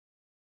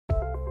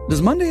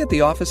Does Monday at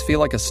the office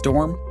feel like a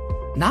storm?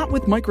 Not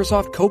with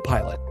Microsoft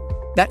Copilot.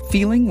 That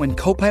feeling when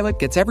Copilot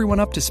gets everyone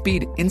up to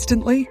speed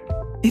instantly?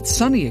 It's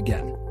sunny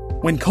again.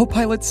 When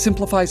Copilot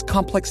simplifies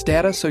complex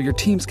data so your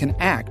teams can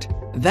act,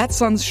 that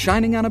sun's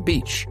shining on a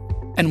beach.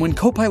 And when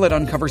Copilot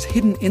uncovers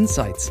hidden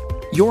insights,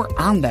 you're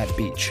on that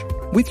beach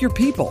with your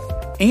people,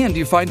 and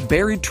you find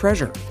buried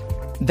treasure.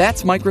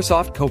 That's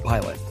Microsoft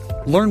Copilot.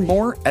 Learn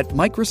more at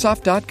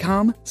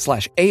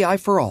Microsoft.com/AI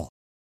for all.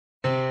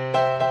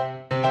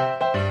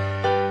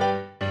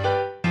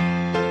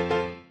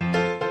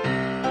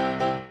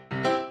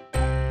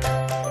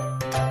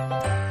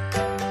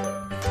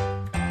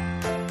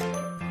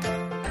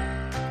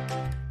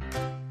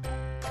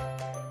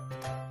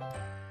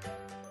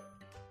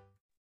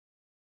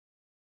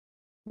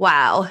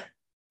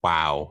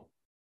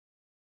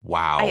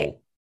 Wow.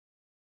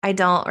 I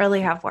don't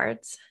really have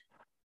words.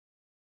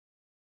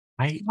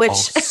 Which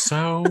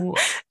also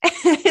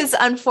is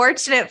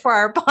unfortunate for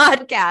our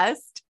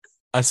podcast.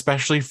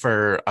 Especially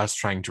for us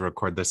trying to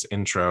record this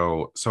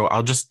intro. So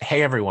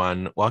hey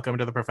everyone, welcome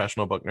to the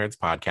Professional Book Nerds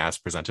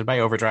podcast presented by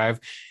Overdrive.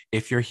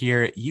 If you're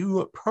here,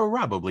 you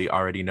probably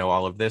already know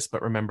all of this,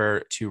 but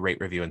remember to rate,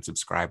 review, and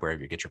subscribe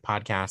wherever you get your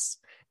podcasts.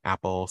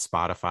 Apple,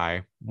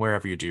 Spotify,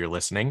 wherever you do your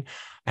listening.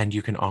 And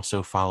you can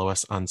also follow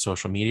us on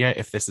social media.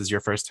 If this is your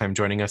first time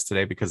joining us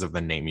today because of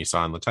the name you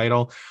saw in the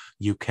title,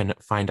 you can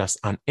find us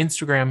on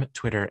Instagram,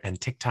 Twitter,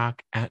 and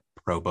TikTok at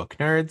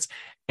ProBookNerds.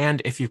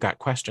 And if you've got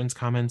questions,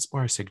 comments,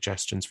 or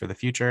suggestions for the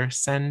future,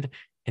 send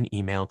an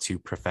email to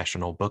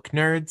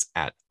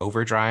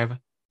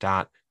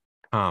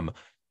professionalbooknerds@overdrive.com.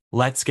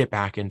 Let's get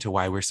back into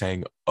why we're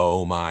saying,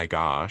 oh my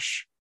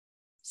gosh.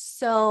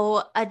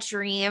 So a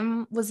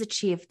dream was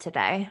achieved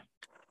today.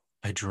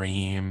 A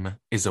dream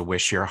is a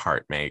wish your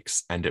heart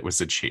makes, and it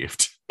was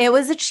achieved. It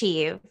was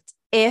achieved.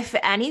 If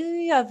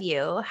any of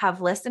you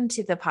have listened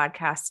to the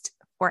podcast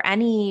for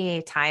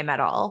any time at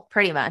all,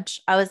 pretty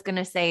much, I was going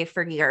to say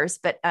for years,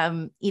 but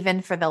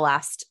even for the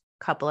last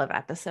couple of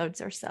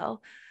episodes or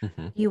so,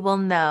 you will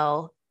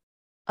know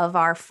of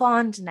our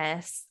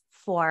fondness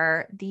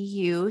for the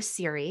You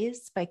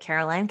series by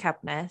Caroline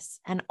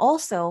Kepnes, and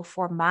also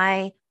for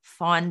my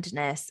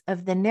fondness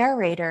of the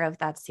narrator of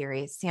that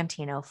series,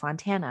 Santino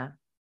Fontana.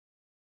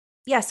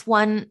 Yes,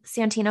 one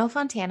Santino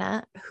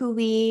Fontana, who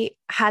we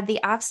had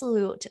the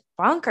absolute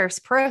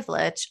bonkers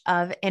privilege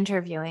of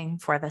interviewing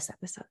for this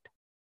episode.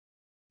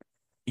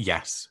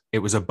 Yes, it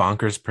was a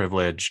bonkers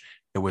privilege.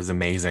 It was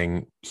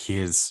amazing. He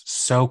is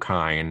so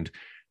kind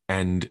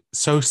and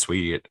so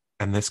sweet.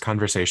 And this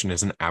conversation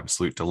is an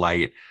absolute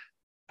delight.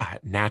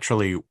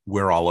 Naturally,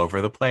 we're all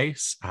over the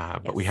place,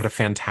 but we had a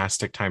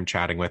fantastic time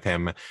chatting with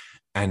him.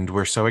 And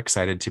we're so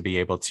excited to be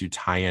able to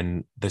tie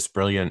in this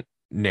brilliant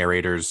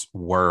narrator's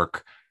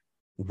work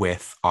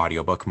with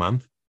Audiobook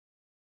Month.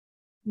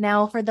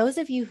 Now, for those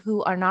of you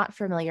who are not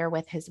familiar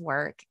with his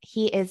work,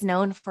 he is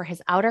known for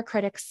his Outer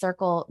Critics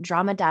Circle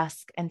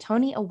Dramadesque and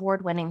Tony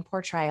Award-winning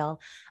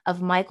portrayal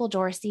of Michael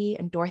Dorsey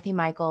and Dorothy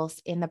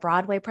Michaels in the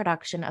Broadway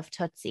production of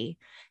Tootsie,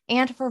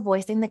 and for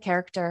voicing the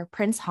character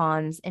Prince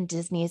Hans in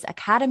Disney's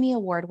Academy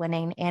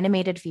Award-winning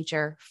animated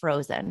feature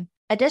Frozen.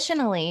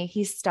 Additionally,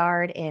 he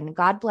starred in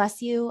God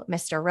Bless You,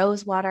 Mr.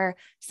 Rosewater,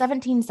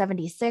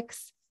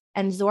 1776,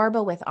 and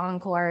Zorba with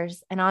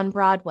Encores, and on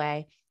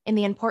Broadway in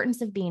The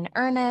Importance of Being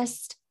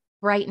Earnest,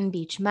 Brighton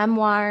Beach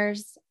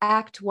Memoirs,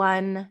 Act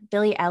One,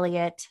 Billy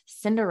Elliot,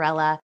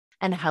 Cinderella,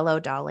 and Hello,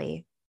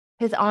 Dolly.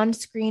 His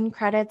on-screen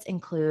credits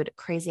include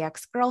Crazy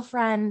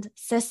Ex-Girlfriend,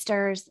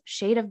 Sisters,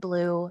 Shade of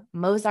Blue,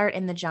 Mozart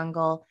in the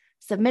Jungle,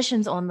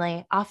 Submissions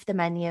Only, Off the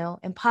Menu,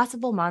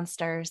 Impossible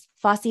Monsters,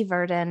 Fosse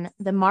Verdon,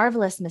 The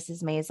Marvelous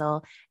Mrs.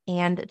 Maisel,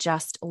 and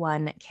Just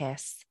One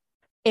Kiss.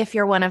 If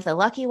you're one of the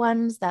lucky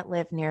ones that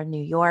live near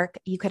New York,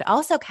 you could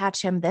also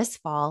catch him this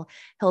fall.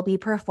 He'll be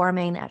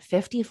performing at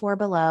 54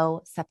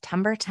 Below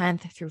September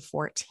 10th through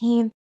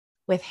 14th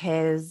with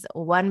his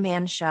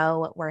one-man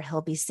show where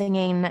he'll be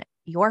singing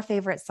your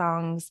favorite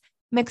songs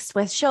mixed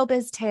with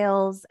showbiz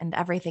tales and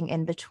everything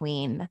in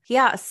between.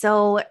 Yeah,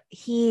 so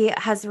he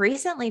has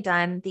recently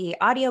done the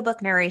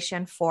audiobook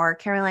narration for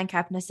Caroline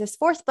Kepnes'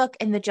 fourth book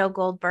in the Joe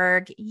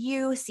Goldberg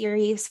You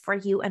series, For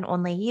You and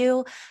Only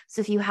You.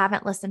 So if you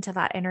haven't listened to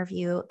that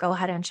interview, go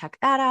ahead and check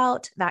that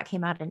out. That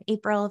came out in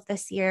April of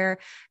this year.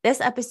 This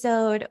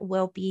episode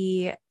will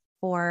be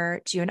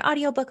for June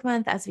Audiobook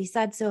Month, as we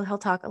said. So he'll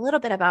talk a little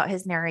bit about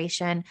his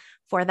narration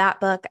for that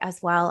book,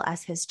 as well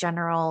as his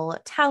general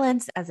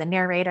talents as a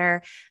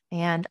narrator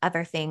and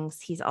other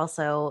things. He's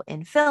also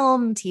in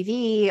film,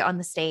 TV, on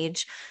the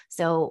stage.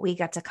 So we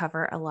get to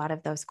cover a lot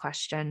of those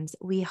questions.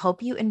 We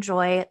hope you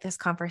enjoy this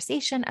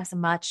conversation as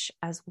much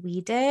as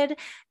we did,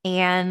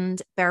 and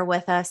bear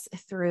with us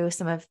through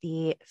some of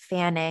the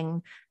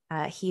fanning.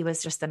 He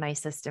was just the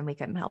nicest and we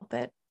couldn't help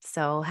it.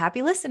 So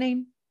happy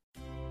listening.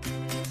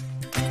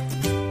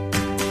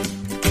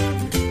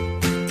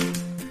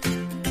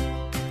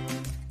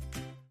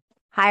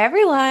 Hi,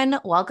 everyone.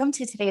 Welcome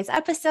to today's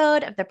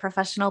episode of the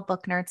Professional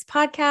Book Nerds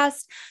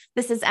podcast.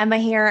 This is Emma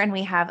here, and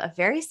we have a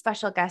very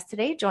special guest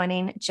today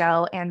joining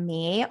Joe and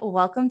me.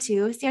 Welcome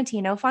to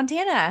Santino,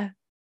 Fontana.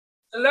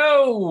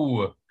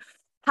 Hello.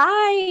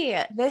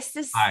 Hi. This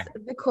is Hi.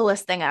 the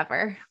coolest thing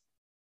ever.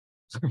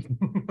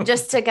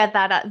 Just to get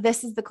that up,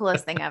 this is the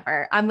coolest thing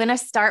ever. I'm going to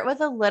start with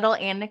a little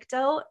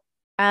anecdote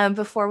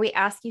before we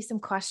ask you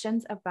some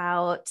questions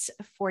about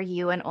For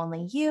You and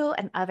Only You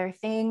and other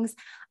things.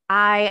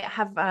 I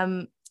have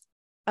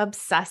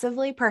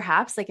obsessively,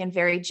 perhaps like in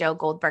very Joe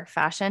Goldberg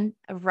fashion,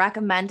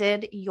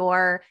 recommended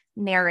your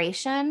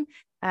narration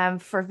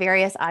for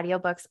various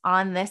audiobooks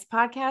on this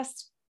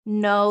podcast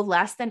no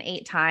less than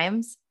 8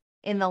 times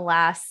in the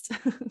last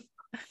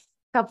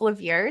couple of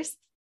years.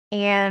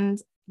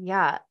 And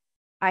yeah,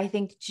 I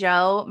think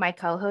Joe, my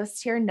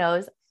co-host here,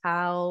 knows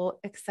how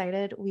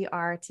excited we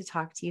are to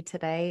talk to you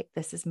today.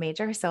 This is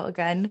major. So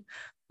again,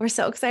 we're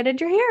so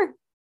excited you're here.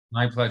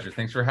 My pleasure.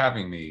 Thanks for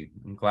having me.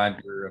 I'm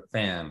glad you're a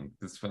fan.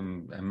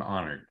 I'm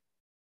honored.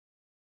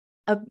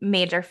 A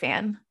major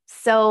fan.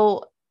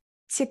 So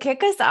to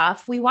kick us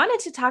off, we wanted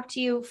to talk to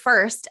you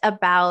first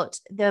about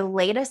the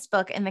latest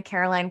book in the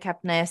Caroline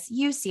Kepnes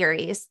You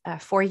series,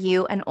 For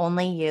You and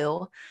Only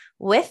You.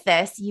 With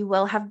this, you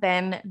will have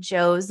been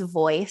Joe's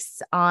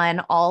voice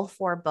on all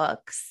 4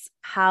 books.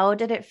 How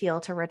did it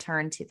feel to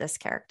return to this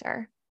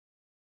character?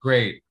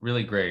 Great.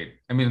 Really great.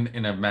 I mean,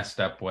 in a messed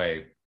up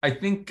way. I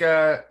think,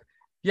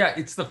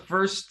 it's the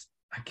first,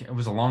 it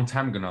was a long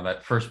time ago now,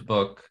 that first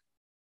book.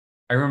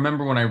 I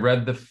remember when I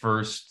read the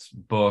first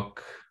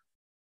book,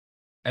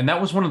 and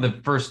that was one of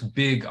the first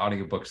big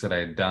audiobooks that I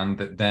had done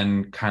that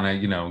then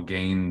kind of,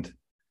 gained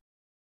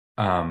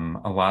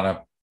a lot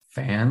of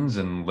fans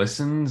and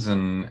listens.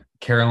 And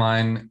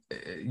Caroline,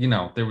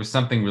 there was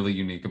something really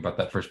unique about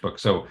that first book.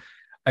 So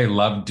I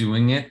loved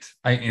doing it.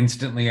 I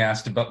instantly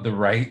asked about the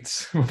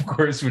rights, of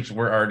course, which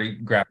were already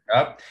grabbed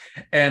up.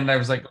 And I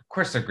was like, of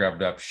course I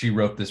grabbed up. She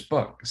wrote this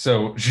book.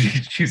 So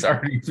she's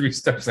already 3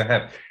 steps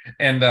ahead.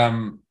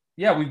 And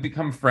we've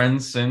become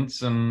friends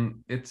since.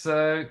 And it's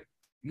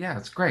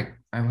it's great.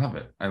 I love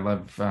it. I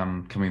love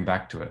coming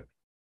back to it.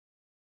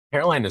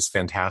 Caroline is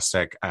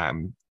fantastic.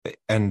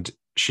 And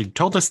she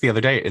told us the other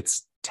day,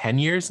 it's 10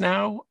 years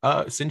now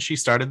since she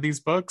started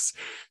these books.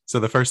 So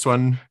the first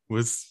one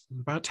was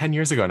about 10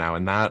 years ago now.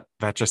 And that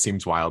just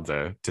seems wild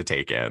to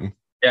take in.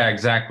 Yeah,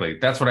 exactly.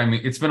 That's what I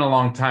mean. It's been a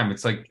long time.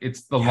 It's like,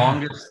 it's the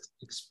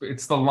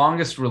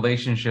longest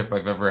relationship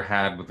I've ever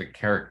had with a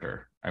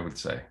character, I would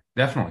say.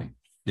 Definitely.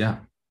 Yeah.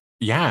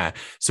 Yeah.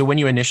 So when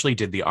you initially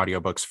did the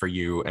audiobooks For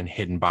You and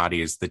Hidden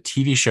Bodies, the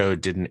TV show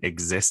didn't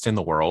exist in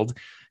the world.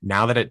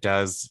 Now that it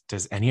does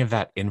any of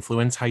that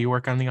influence how you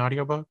work on the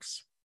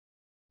audiobooks?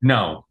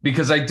 No,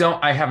 because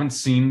I haven't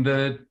seen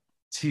the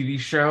TV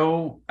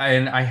show,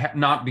 and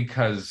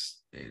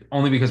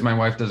only because my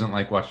wife doesn't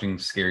like watching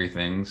scary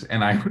things.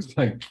 And I was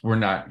like, you're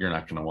not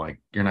going to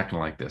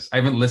like this. I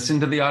haven't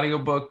listened to the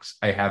audiobooks.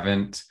 I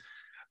haven't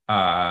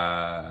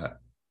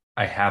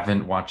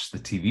watched the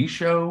TV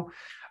show.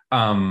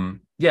 No,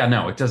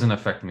 it doesn't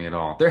affect me at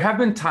all. There have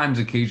been times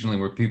occasionally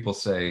where people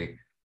say,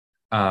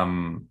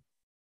 I'll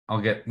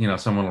get,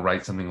 someone will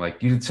write something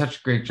like, you did such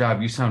a great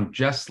job. You sound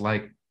just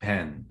like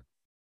Penn.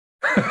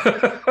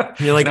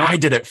 You're like, I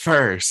did it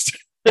first.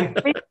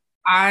 And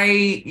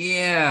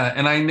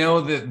I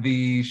know that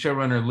the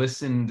showrunner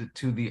listened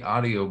to the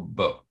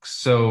audiobook.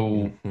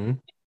 So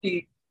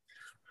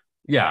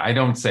I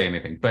don't say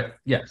anything, but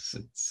yes,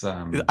 it's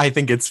I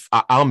think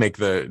I'll make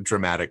the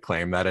dramatic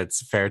claim that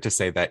it's fair to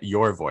say that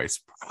your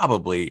voice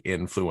probably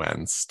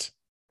influenced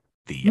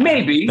the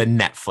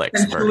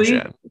Netflix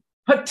version.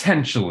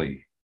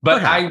 Potentially.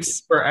 But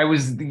perhaps. I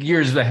was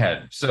years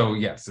ahead. So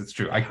yes, it's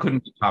true. I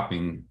couldn't be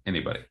copying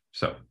anybody.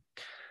 So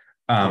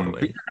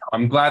totally.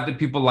 I'm glad that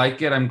people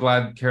like it. I'm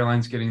glad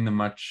Caroline's getting the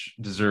much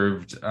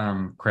deserved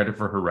credit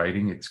for her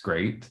writing. It's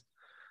great.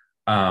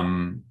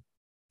 I'm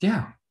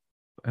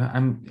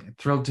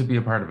thrilled to be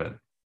a part of it.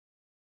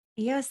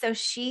 Yeah. So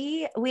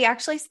we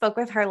actually spoke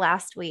with her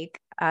last week.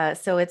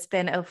 So it's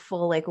been a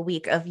full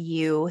week of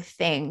you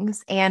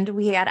things. And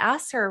we had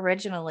asked her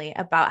originally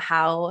about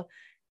how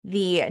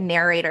the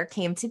narrator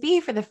came to be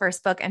for the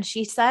first book. And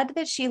she said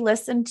that she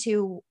listened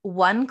to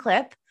one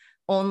clip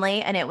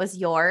only, and it was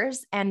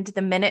yours. And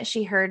the minute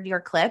she heard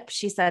your clip,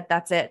 she said,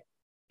 that's it.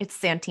 It's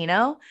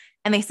Santino.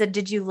 And they said,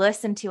 did you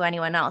listen to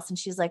anyone else? And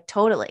she's like,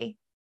 totally.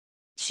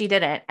 She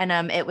didn't.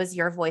 And it was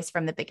your voice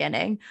from the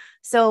beginning.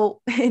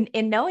 So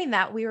in knowing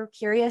that, we were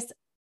curious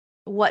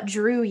what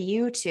drew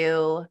you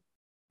to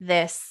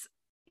this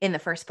in the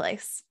first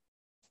place.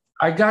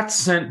 I got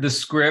sent the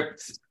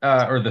script.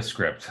 I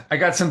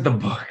got sent the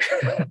book.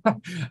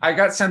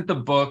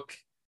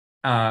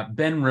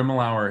 Ben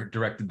Rimmelauer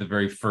directed the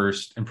very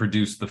first and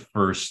produced the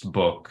first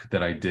book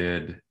that I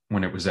did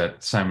when it was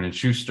at Simon &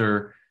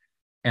 Schuster.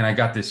 And I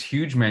got this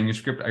huge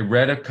manuscript. I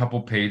read a couple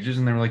pages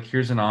and they were like,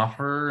 here's an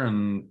offer.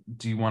 And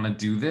do you want to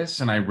do this?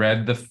 And I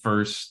read the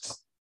first,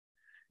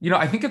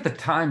 I think at the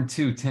time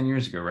too, 10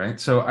 years ago, right?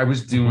 So I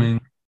was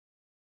doing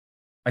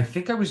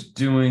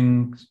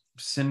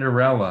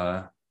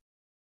Cinderella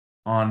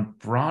on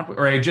Broadway,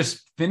 or I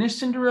just finished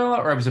Cinderella,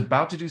 or I was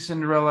about to do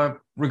Cinderella.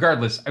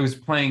 Regardless, I was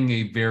playing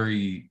a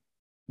very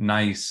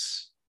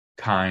nice,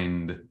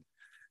 kind,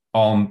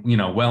 all,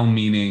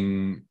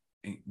 well-meaning,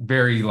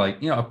 very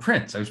like, a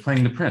prince. I was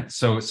playing the prince.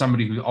 So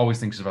somebody who always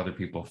thinks of other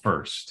people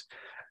first.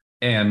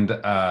 And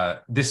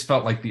this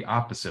felt like the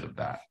opposite of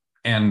that.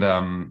 And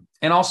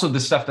also the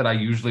stuff that I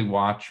usually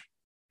watch,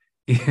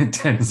 it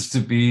tends to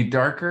be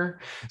darker.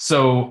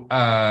 So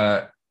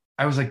I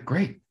was like,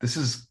 great, this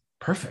is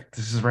perfect.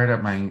 This is right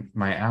up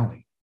my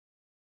alley.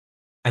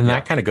 And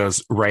that kind of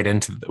goes right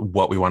into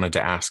what we wanted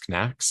to ask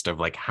next of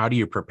like, how do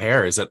you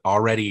prepare? Is it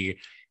already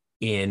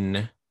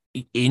in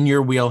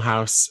your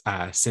wheelhouse,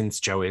 since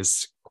Joe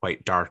is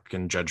quite dark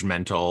and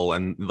judgmental,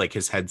 and like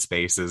his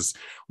headspace is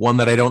one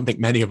that I don't think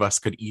many of us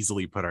could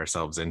easily put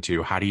ourselves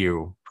into? How do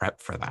you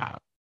prep for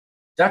that?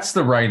 That's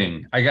the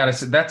writing. I gotta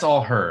say, that's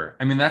all her.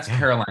 I mean, that's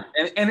Caroline.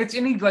 And it's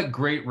any like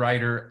great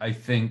writer, I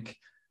think,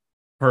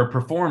 for a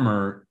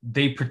performer,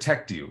 they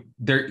protect you.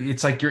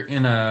 It's like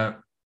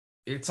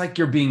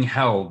you're being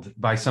held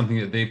by something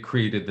that they've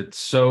created that's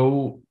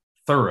so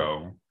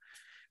thorough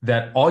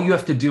that all you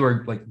have to do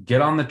are like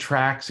get on the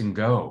tracks and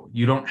go.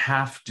 You don't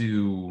have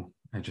to,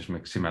 I just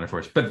mixed two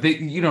metaphors, but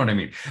you know what I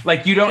mean?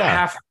 Like you don't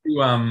have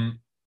to,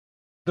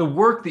 the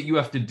work that you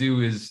have to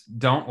do is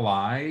don't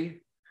lie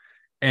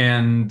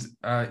and,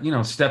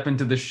 step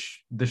into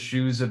the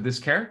shoes of this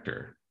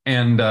character.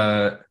 And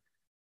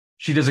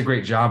she does a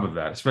great job of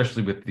that,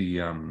 especially with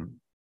the,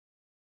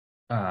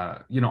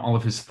 all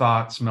of his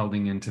thoughts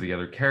melding into the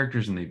other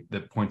characters and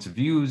the points of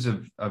views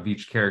of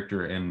each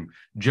character and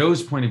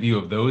Joe's point of view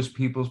of those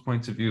people's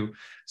points of view.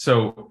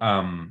 So,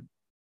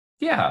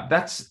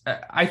 that's,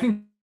 I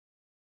think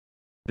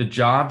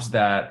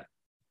the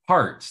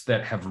parts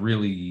that have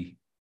really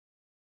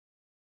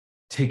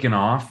taken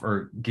off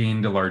or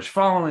gained a large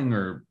following,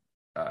 or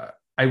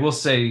I will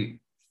say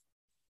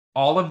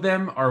all of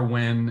them are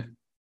when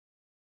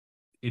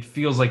it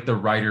feels like the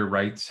writer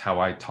writes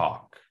how I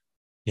talk.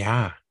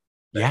 Yeah.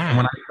 And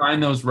when I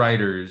find those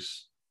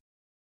writers,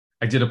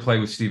 I did a play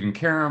with Stephen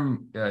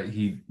Karam.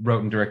 He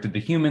wrote and directed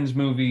the Humans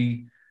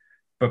movie.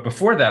 But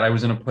before that, I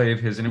was in a play of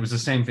his, and it was the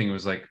same thing. It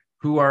was like,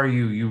 who are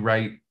you? You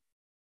write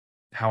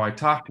how I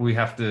talk. We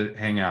have to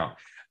hang out.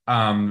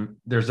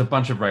 There's a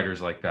bunch of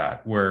writers like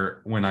that,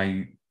 where when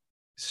I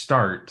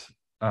start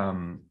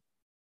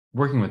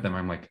working with them,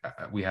 I'm like,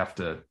 we have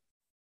to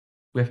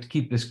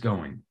keep this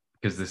going,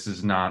 because this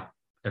is not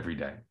every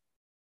day.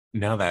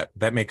 No,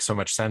 that makes so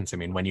much sense. I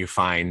mean, when you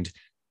find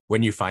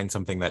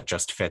something that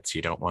just fits,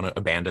 you don't want to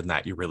abandon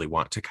that. You really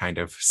want to kind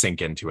of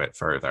sink into it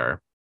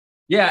further.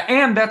 Yeah,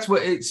 and that's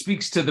what it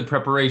speaks to, the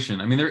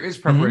preparation. I mean, there is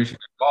preparation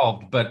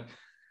involved, but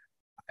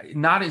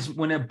not as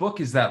when a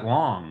book is that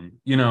long,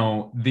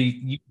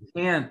 you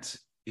can't,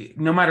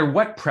 no matter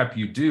what prep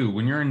you do,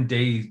 when you're in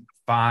day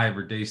 5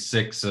 or day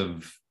 6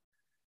 of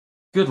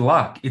good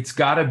luck, it's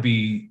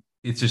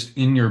just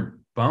in your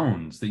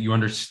bones that you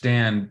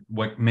understand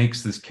what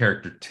makes this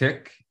character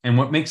tick and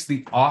what makes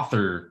the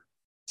author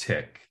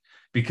tick,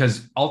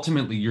 because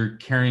ultimately you're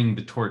carrying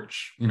the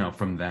torch,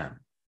 from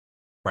them.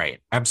 Right.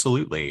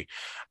 Absolutely.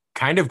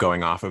 Kind of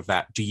going off of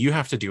that, do you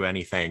have to do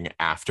anything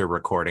after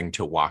recording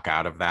to walk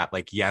out of that?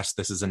 Like, yes,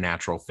 this is a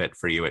natural fit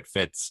for you. It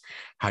fits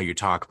how you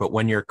talk. But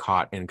when you're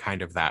caught in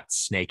kind of that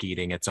snake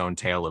eating its own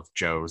tail of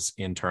Joe's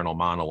internal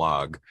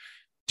monologue,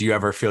 do you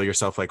ever feel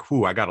yourself like,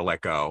 I got to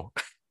let go?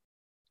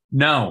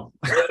 No.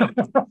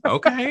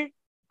 Okay.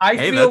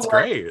 Hey, that's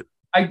great.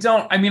 I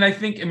don't. I mean, I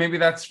think, and maybe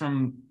that's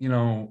from,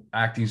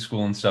 acting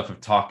school and stuff, of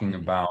talking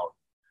about,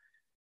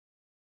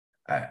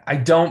 I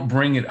don't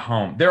bring it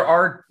home. There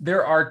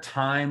are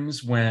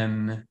times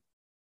when,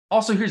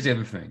 also, here's the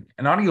other thing.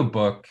 An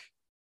audiobook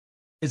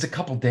is a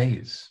couple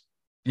days,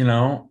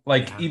 even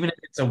if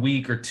it's a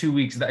week or 2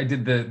 weeks. I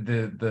did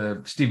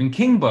the Stephen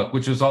King book,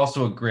 which was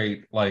also a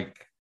great,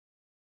 like,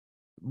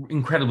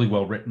 incredibly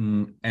well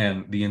written,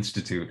 and The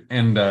Institute.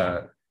 And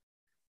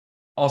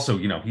also,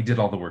 he did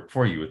all the work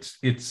for you.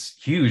 It's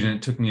huge. And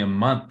it took me a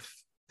month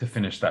to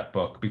finish that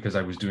book because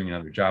I was doing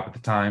another job at the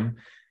time.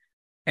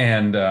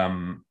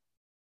 And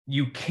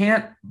you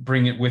can't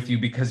bring it with you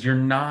because you're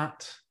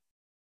not,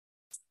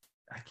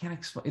 I can't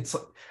explain. It's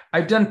like,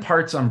 I've done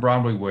parts on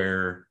Broadway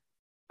where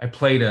I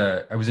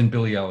was in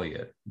Billy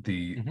Elliot,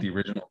 the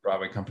original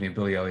Broadway company of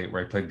Billy Elliot,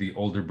 where I played the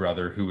older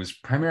brother who was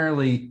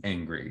primarily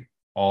angry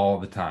all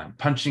the time,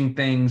 punching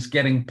things,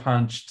 getting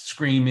punched,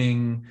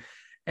 screaming.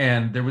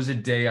 And there was a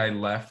day I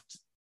left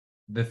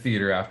the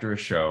theater after a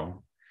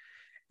show,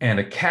 and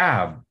a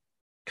cab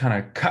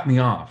kind of cut me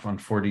off on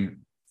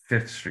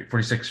 46th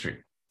Street.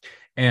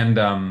 And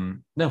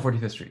no,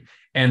 45th Street.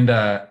 And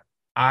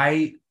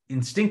I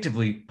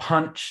instinctively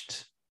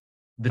punched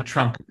the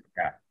trunk of the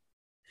cab,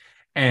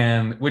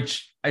 and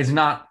which is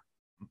not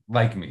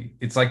like me.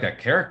 It's like that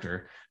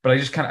character. But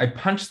I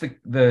punched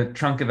the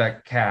trunk of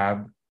that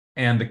cab,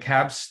 and the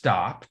cab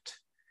stopped,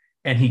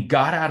 and he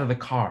got out of the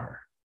car.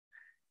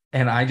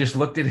 And I just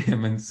looked at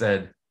him and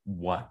said,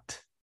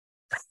 "What?"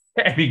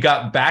 And he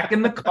got back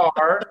in the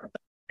car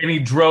And he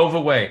drove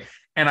away.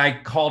 And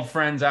I called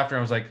friends after.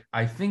 I was like,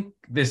 I think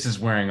this is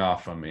wearing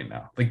off on me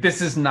now. Like,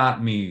 this is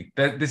not me.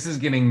 This is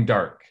getting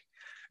dark.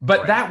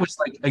 But that was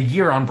like a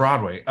year on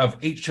Broadway of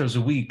 8 shows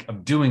a week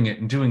of doing it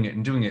and doing it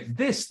and doing it.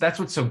 That's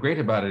what's so great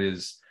about it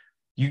is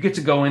you get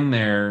to go in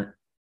there,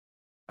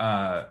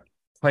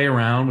 play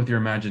around with your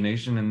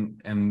imagination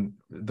and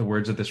the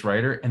words of this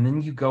writer, and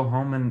then you go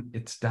home and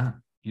it's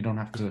done. You don't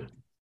have to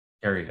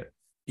carry it.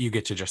 You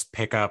get to just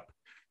pick up,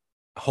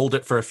 hold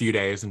it for a few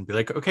days and be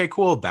like, okay,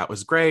 cool, that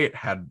was great,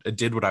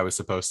 did what I was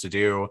supposed to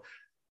do.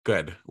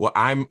 Good. Well,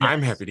 I'm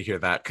happy to hear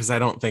that, because I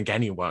don't think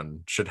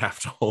anyone should have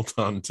to hold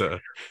on to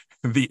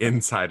the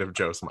inside of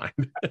Joe's mind.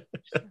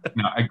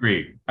 No, I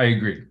agree.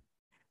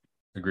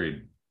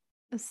 Agreed.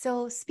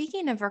 So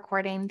speaking of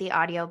recording the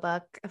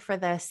audiobook for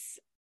this,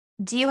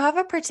 do you have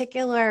a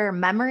particular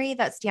memory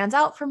that stands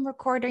out from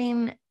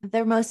recording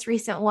the most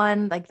recent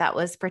one, like that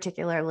was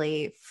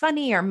particularly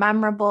funny or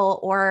memorable,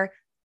 or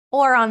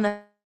on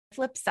the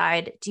flip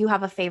side, do you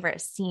have a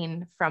favorite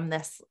scene from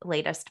this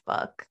latest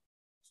book?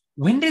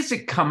 When does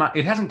it come out?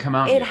 It hasn't come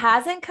out yet. It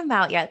hasn't come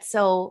out yet.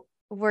 So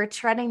we're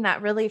treading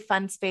that really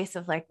fun space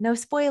of like, no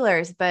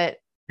spoilers, but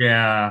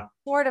yeah,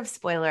 sort of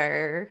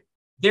spoiler.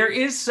 There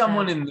is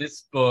someone in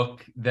this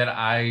book that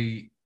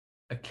a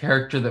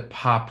character that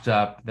popped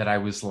up that I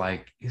was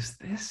like, is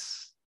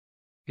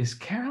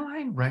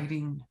Caroline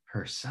writing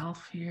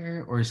herself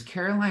here? Or is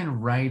Caroline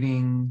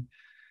writing,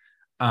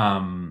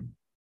 I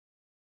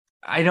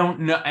don't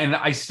know. And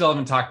I still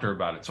haven't talked to her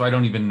about it, so I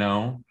don't even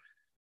know.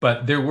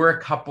 But there were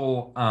a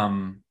couple,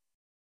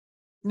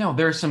 no,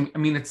 there's some, I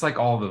mean, it's like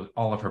all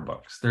of her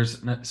books.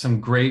 There's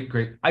some great,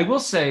 I will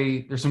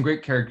say there's some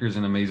great characters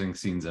and amazing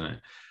scenes in it.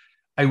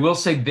 I will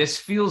say this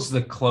feels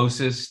the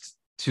closest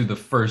to the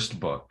first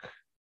book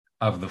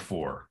of the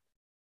 4.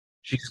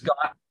 She's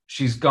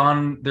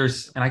gone,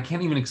 and I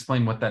can't even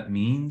explain what that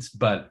means,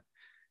 but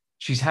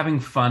she's having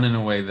fun in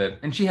a way that,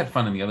 and she had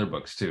fun in the other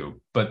books too,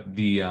 but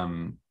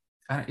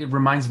it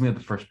reminds me of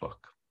the first book.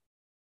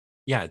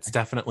 Yeah, it's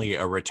definitely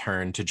a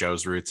return to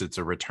Joe's roots. It's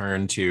a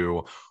return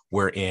to,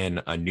 we're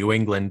in a New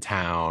England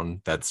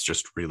town that's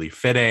just really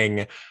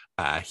fitting.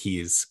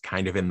 He's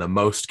kind of in the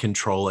most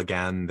control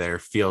again. There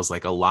feels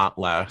like a lot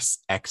less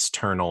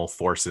external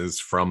forces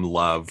from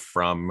love,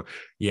 from,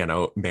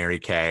 Mary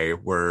Kay.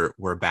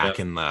 We're back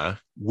in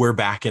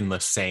the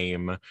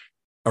same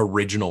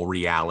original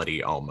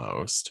reality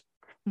almost.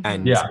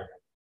 Mm-hmm. And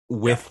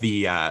with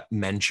the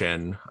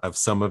mention of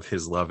some of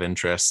his love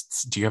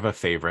interests, do you have a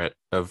favorite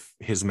of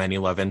his many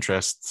love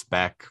interests?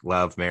 Beck,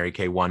 Love, Mary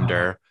Kay,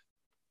 Wonder?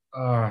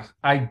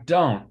 I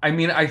don't. I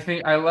mean, I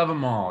think I love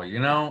them all,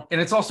 and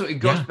it's also, it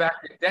goes back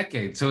a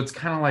decade. So it's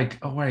kind of like,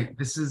 oh, wait,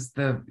 this is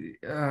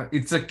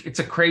it's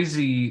a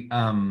crazy,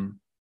 no,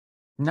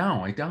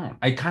 I don't.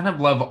 I kind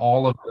of love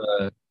all of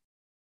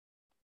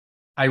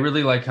I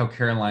really like how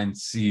Caroline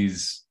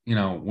sees,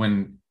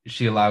 when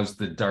she allows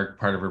the dark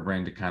part of her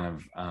brain to kind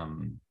of,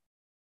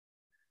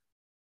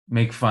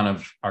 make fun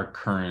of our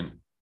current,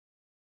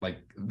 like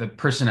the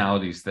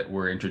personalities that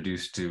we're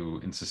introduced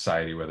to in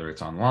society, whether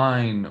it's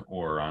online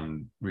or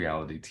on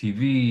reality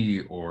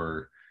TV,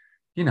 or,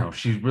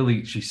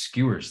 she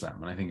skewers them.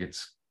 And I think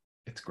it's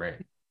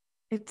great.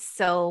 It's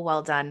so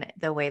well done,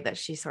 the way that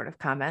she sort of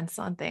comments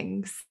on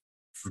things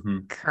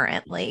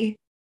currently,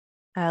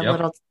 a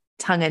little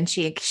tongue in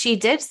cheek. She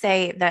did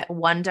say that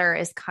Wonder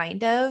is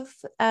kind of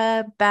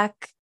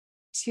Beck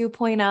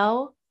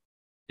 2.0.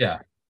 Yeah.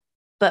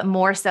 But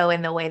more so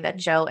in the way that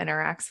Joe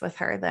interacts with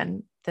her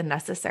than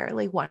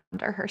necessarily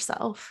Wonder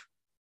herself.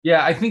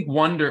 Yeah, I think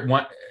Wonder's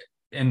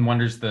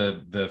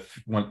the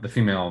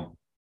female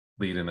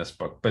lead in this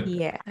book, but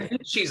I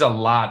think she's a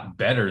lot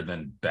better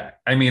than Beck.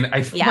 I mean,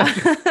 I feel like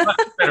she's a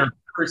much better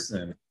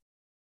person.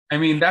 I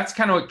mean, that's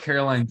kind of what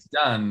Caroline's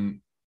done.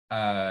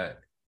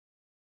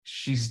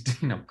 She's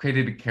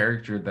created a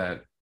character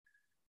that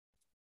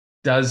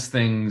does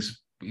things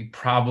we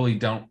probably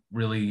don't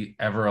really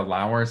ever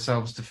allow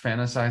ourselves to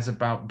fantasize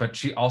about, but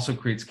she also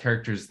creates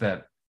characters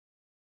that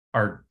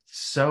are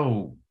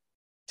so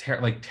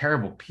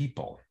terrible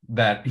people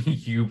that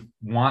you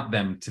want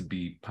them to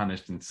be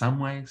punished in some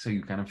way, so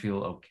you kind of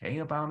feel okay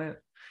about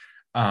it.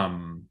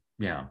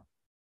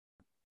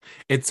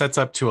 It sets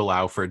up to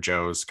allow for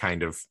Joe's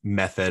kind of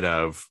method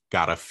of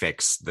gotta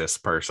fix this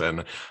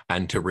person,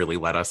 and to really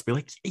let us be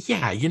like,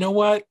 yeah, you know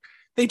what?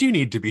 They do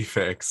need to be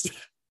fixed.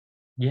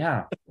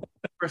 Yeah.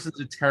 This person's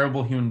a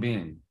terrible human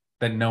being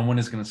that no one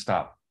is going to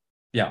stop.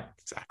 Yeah,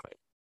 exactly.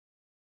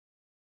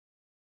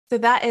 So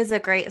that is a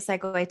great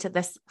segue to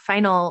this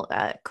final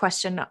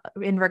question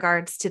in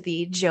regards to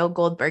the Joe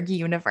Goldberg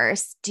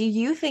universe. Do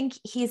you think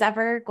he's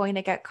ever going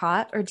to get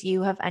caught, or do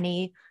you have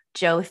any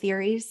Joe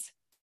theories?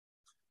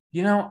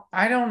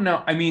 I don't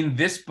know. I mean,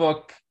 this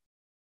book,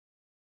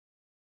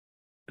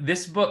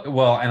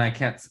 well, and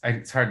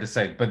it's hard to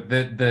say, but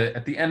the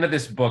at the end of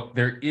this book,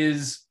 there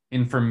is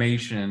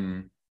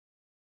information.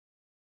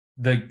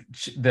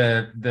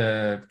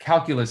 The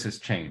calculus has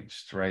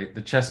changed, right?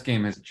 The chess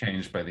game has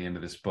changed by the end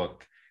of this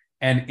book,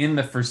 and in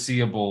the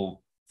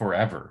foreseeable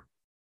forever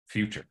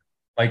future,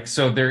 Like,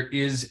 so there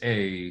is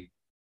a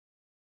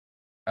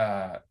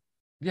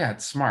yeah,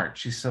 it's smart.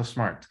 She's so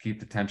smart to keep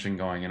the tension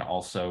going. And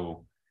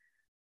also,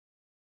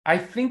 I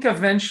think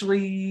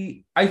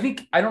eventually, I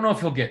don't know if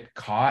he'll get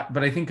caught,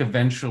 but I think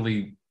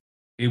eventually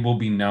it will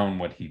be known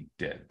what he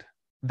did.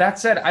 That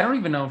said, I don't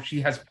even know if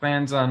she has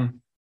plans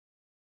on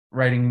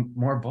writing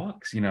more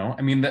books, you know?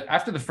 I mean,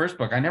 after the first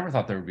book, I never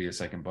thought there would be a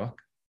second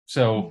book.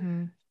 So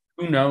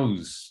who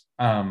knows?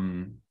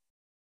 Who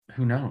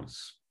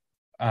knows?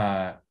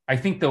 I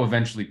think, though,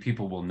 eventually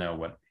people will know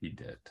what he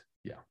did.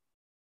 Yeah.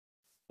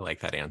 I like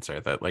that answer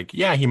that, like,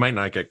 yeah, he might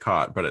not get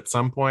caught, but at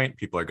some point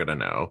people are going to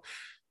know.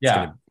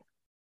 Yeah.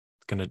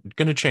 It's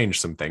gonna change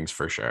some things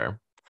for sure.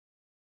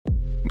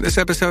 This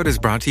episode is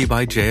brought to you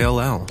by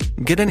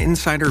JLL. Get an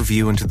insider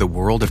view into the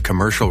world of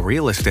commercial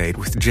real estate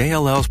with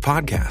JLL's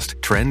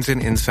podcast, Trends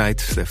and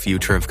Insights, the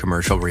Future of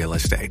Commercial Real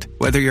Estate.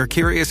 Whether you're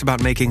curious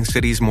about making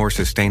cities more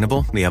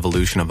sustainable, the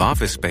evolution of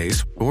office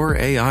space, or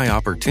AI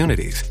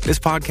opportunities, this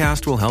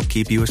podcast will help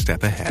keep you a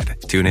step ahead.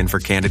 Tune in for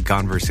candid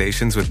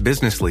conversations with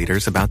business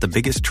leaders about the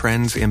biggest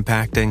trends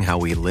impacting how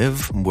we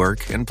live,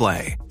 work, and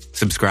play.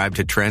 Subscribe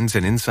to Trends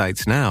and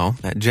Insights now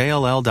at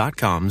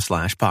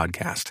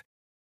jll.com/podcast.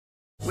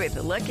 With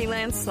the Lucky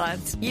Land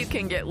Slots, you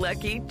can get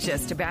lucky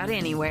just about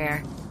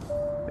anywhere.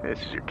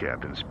 This is your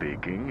captain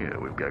speaking.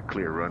 We've got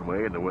clear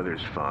runway and the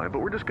weather's fine, but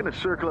we're just going to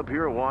circle up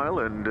here a while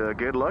and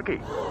get lucky.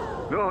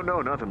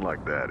 No, nothing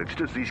like that. It's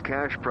just these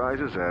cash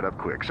prizes add up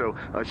quick. So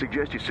I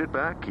suggest you sit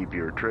back, keep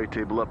your tray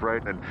table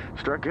upright, and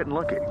start getting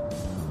lucky.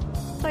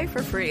 Play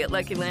for free at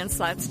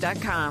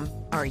LuckyLandSlots.com.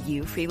 Are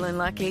you feeling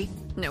lucky?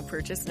 No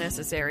purchase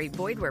necessary.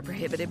 Void where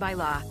prohibited by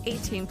law.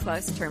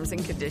 18+ terms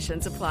and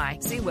conditions apply.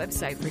 See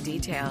website for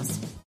details.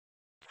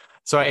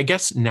 So I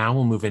guess now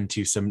we'll move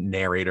into some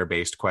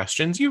narrator-based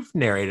questions. You've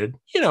narrated,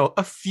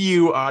 a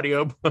few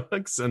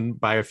audiobooks, and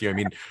by a few, I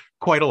mean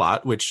quite a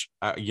lot, which,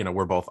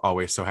 we're both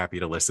always so happy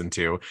to listen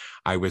to.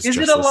 Is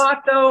it a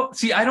lot, though?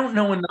 See, I don't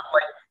know enough.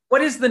 Like,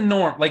 what is the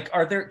norm? Like,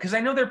 are there, because I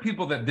know there are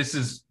people that this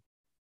is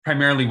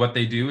primarily what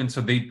they do, and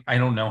so I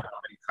don't know how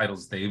many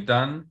titles they've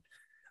done.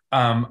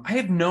 I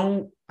have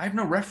no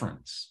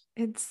reference.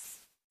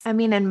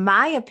 In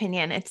my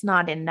opinion, it's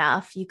not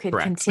enough. You could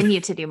Correct. Continue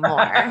to do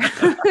more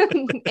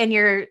in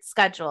your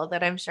schedule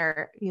that I'm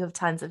sure you have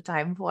tons of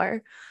time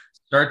for.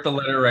 Start the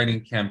letter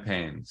writing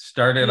campaign.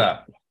 Start it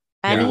up.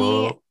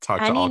 We'll talk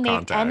to all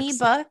contacts. Any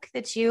book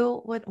that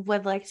you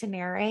would like to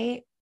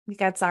narrate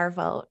gets our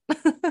vote.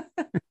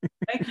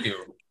 Thank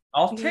you.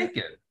 I'll take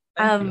it.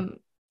 Thank you.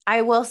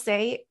 I will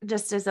say,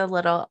 just as a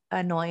little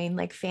annoying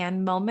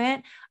fan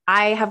moment,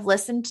 I have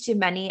listened to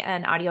many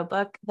an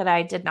audiobook that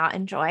I did not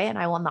enjoy, and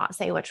I will not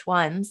say which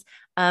ones,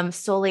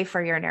 solely for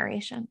your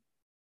narration.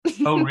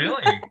 Oh,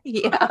 really?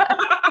 Yeah.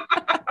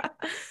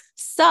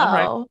 So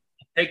right.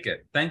 Take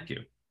it. Thank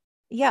you.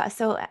 Yeah.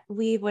 So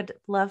we would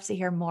love to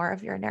hear more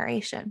of your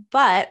narration,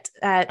 but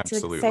to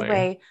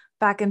segue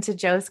back into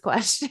Joe's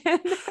question.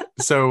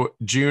 So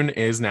June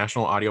is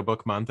National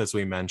Audiobook Month, as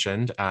we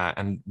mentioned,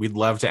 and we'd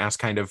love to ask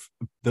kind of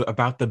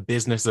about the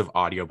business of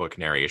audiobook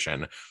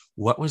narration.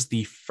 What was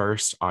the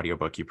first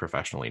audiobook you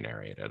professionally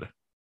narrated?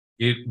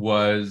 It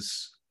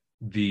was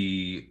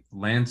the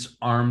Lance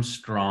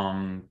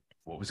Armstrong,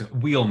 what was it?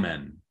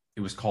 Wheelman.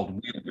 It was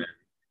called Wheelman.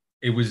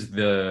 It was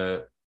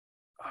what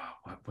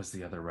was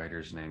the other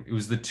writer's name? It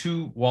was the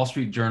two Wall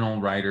Street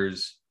Journal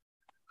writers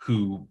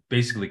who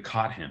basically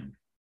caught him.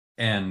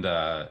 And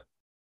that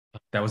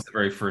was the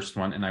very first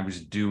one. And I was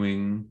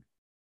doing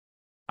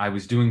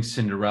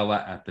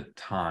Cinderella at the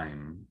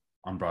time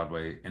on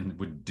Broadway, and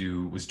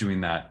was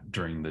doing that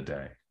during the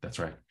day. That's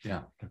right.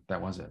 Yeah,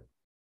 that was it.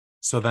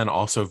 So then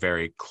also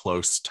very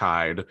close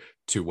tied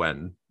to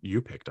when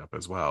you picked up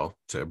as well.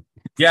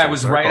 Yeah, it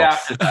was right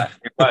after that.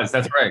 It was.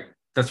 That's right.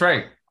 That's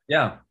right.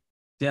 Yeah.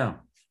 Yeah.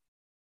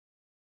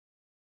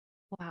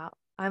 Wow.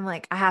 I'm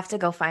I have to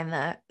go find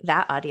that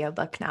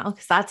audiobook now,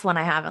 because that's one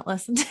I haven't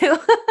listened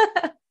to.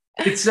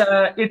 It's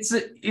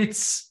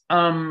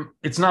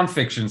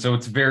nonfiction, so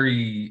it's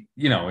very,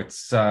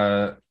 it's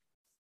good.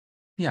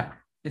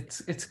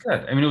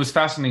 I mean, it was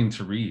fascinating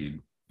to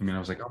read. I mean, I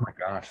was like, oh my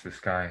gosh,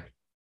 this guy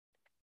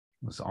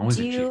was always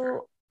a cheater.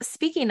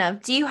 Speaking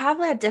of, do you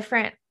have a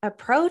different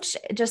approach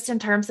just in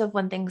terms of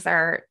when things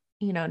are,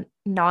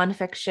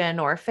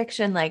 nonfiction or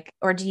fiction,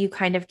 or do you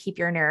kind of keep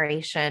your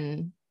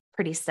narration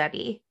pretty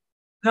steady?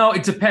 No,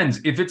 it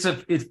depends. If it's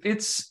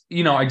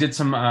I did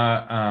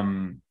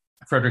some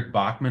Frederick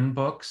Bachman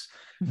books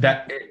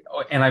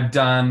and I've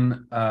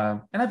done,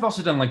 and I've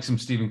also done some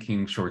Stephen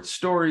King short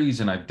stories,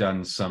 and I've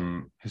done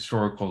some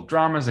historical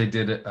dramas. I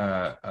did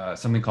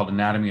something called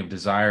Anatomy of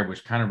Desire,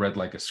 which kind of read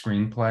like a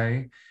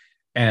screenplay.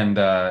 And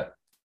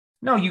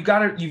no, you've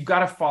got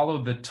to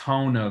follow the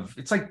tone of,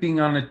 it's like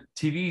being on a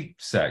TV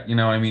set.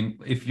 I mean,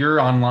 if you're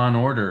on Law and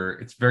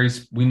Order,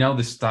 we know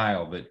the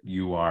style that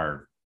you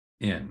are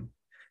in.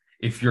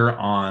 If you're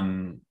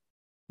on,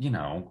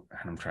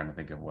 I'm trying to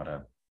think of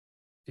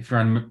if you're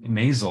on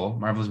Maisel,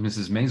 Marvelous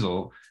Mrs.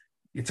 Maisel,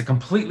 it's a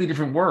completely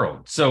different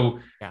world. So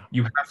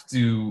you have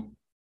to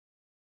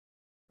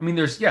I mean,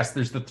 there's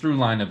the through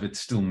line of it's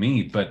still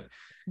me, but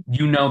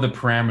you know the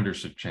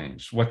parameters have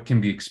changed. What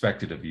can be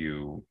expected of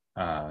you?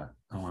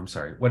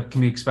 What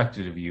can be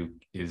expected of you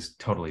is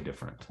totally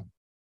different.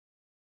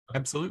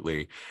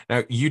 Absolutely.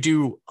 Now, you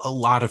do a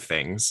lot of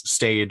things: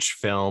 stage,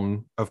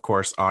 film, of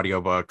course,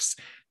 audiobooks.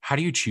 How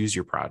do you choose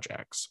your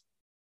projects?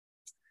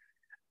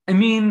 I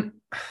mean,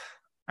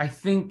 I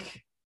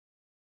think,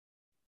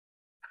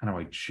 how do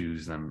I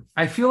choose them?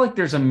 I feel like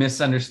there's a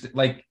misunderstanding.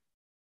 Like,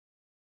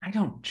 I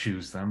don't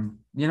choose them.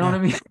 You know what I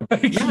mean?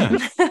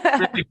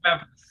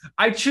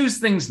 I choose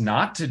things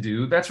not to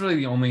do. That's really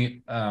the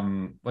only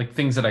like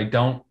things that I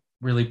don't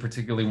really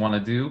particularly want to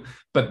do.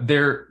 But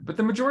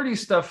the majority of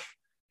stuff,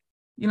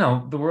 you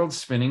know, the world's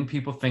spinning.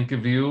 People think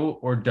of you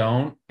or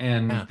don't,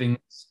 and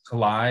things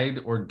collide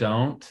or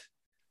don't.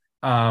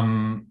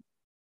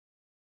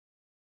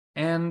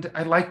 And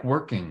I like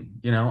working.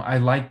 You know, I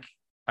like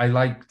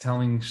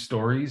telling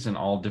stories in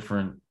all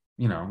different,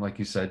 you know, like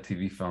you said,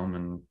 TV, film,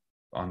 and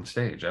on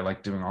stage. I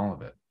like doing all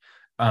of it.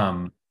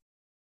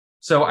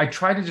 So I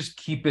try to just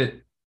keep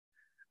it,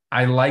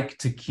 I like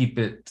to keep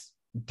it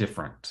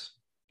different.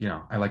 You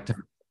know, I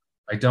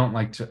don't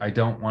want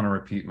to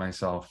repeat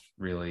myself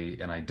really.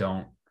 And I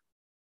joke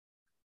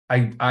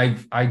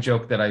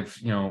that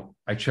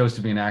I chose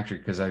to be an actor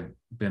because I've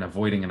been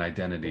avoiding an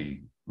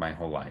identity my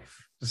whole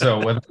life.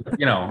 So,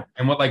 you know,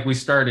 and like we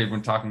started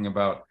when talking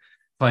about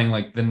playing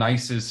like the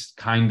nicest,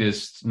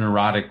 kindest,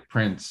 neurotic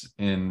prince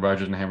in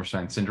Rodgers and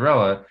Hammerstein's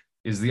Cinderella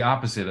is the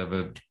opposite of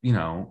a, you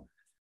know,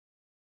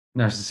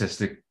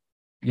 narcissistic,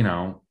 you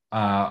know,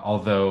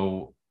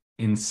 although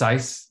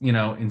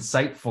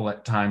insightful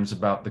at times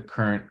about the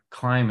current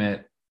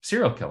climate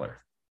serial killer.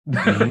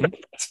 Mm-hmm.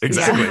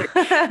 Exactly.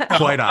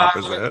 Quite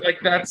opposite. Like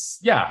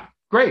that's,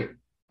 great.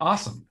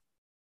 Awesome.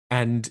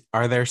 And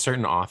are there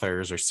certain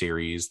authors or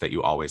series that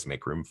you always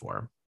make room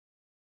for?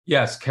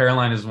 Yes,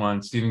 Caroline is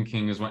one. Stephen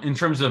King is one. In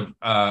terms of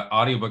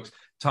audiobooks,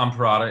 Tom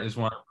Perrotta is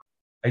one.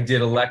 I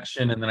did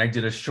Election, and then I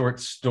did a short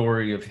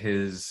story of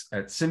his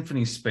at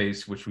Symphony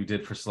Space, which we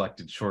did for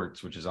Selected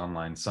Shorts, which is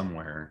online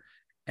somewhere.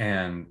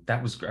 And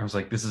that was, I was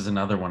like, this is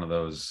another one of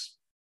those.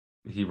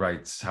 He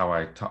writes how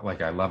I talk,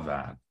 like I love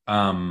that.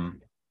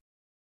 I'm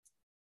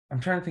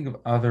trying to think of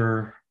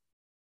other.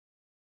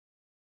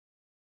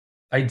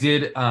 I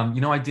did,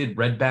 I did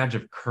Red Badge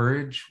of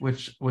Courage,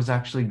 which was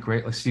actually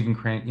great, like Stephen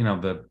Crane, you know,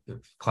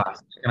 the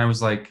classic. And I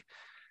was like,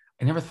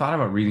 I never thought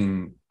about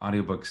reading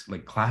audiobooks,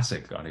 like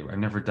classic audio. I've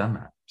never done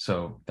that.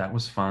 So that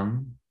was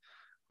fun.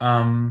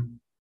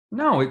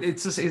 No,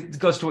 it's just, it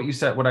goes to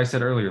what I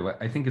said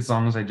earlier. I think as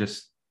long as I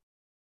just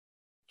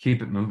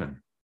keep it moving.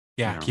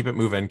 Yeah, keep it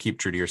moving, keep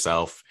true to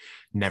yourself.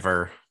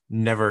 Never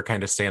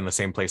kind of stay in the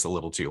same place a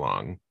little too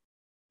long.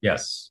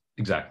 Yes,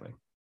 exactly.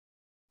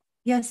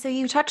 Yeah, so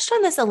you touched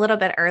on this a little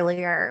bit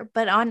earlier,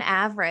 but on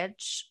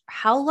average,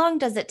 how long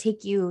does it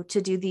take you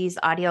to do these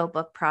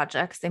audiobook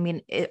projects? I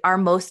mean, are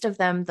most of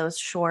them those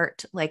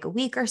short, like a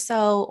week or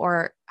so,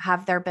 or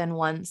have there been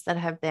ones that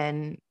have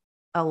been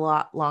a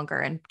lot longer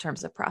in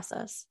terms of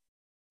process?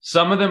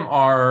 Some of them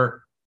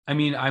are, I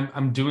mean,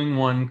 I'm doing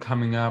one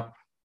coming up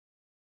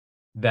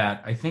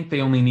that I think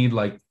they only need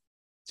like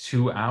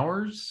 2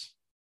 hours.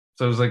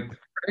 So it was like,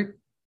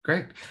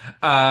 great.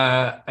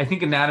 I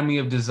think Anatomy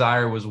of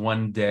Desire was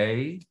 1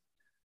 day.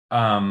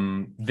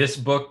 This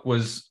book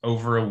was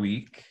over a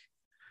week.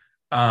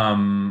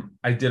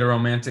 I did a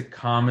romantic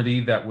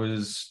comedy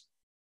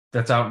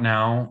that's out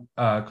now,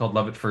 called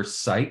Love at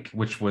First Sight,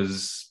 which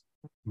was,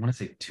 I want to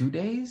say 2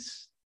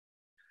 days.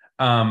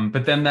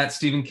 But then that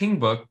Stephen King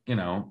book, you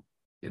know,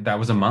 that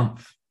was a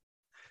month.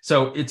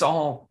 So it's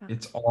all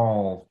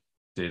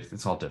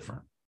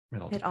different.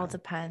 It all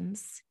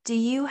depends. Do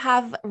you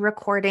have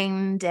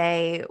recording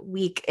day,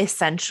 week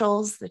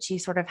essentials that you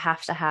sort of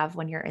have to have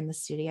when you're in the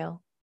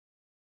studio?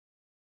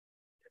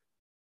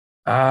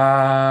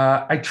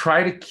 I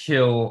try to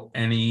kill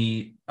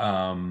any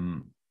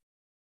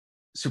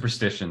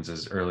superstitions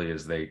as early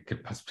as they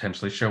could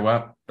potentially show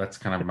up. That's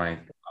kind of my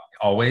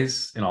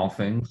always in all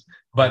things.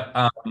 But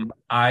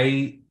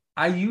I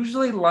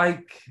usually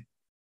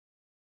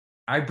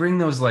I bring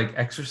those like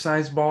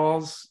exercise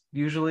balls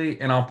usually,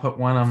 and I'll put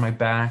one on my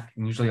back,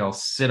 and usually I'll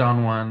sit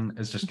on one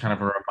as just kind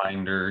of a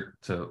reminder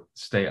to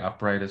stay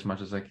upright as much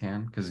as I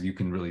can, because you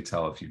can really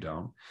tell if you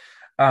don't.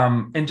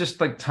 And just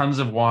like tons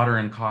of water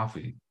and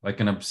coffee, like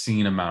an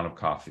obscene amount of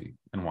coffee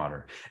and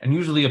water, and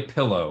usually a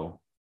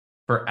pillow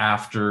for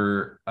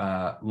after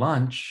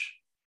lunch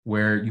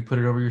where you put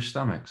it over your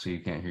stomach so you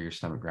can't hear your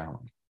stomach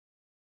growling.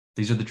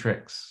 These are the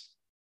tricks.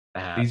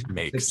 These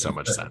make so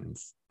much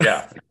sense.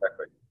 Yeah,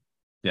 exactly.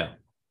 Yeah.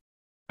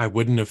 I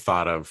wouldn't have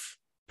thought of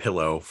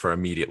pillow for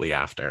immediately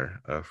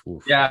after.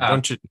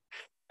 Don't you?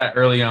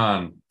 Early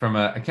on,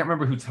 I can't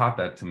remember who taught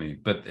that to me,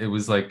 but it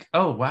was like,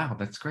 oh wow,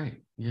 that's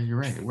great. Yeah, you're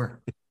right, it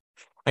worked.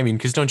 I mean,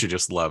 because don't you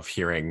just love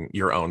hearing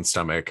your own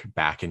stomach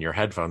back in your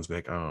headphones? Be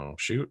like, oh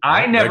shoot,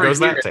 I never there goes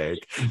hear that it.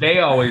 take. They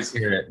always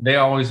hear it. They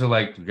always are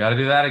like, we got to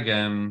do that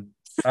again.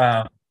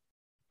 Yeah.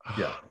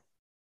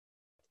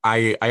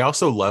 I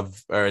also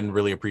love and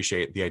really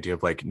appreciate the idea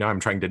of like, no, I'm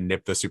trying to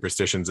nip the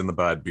superstitions in the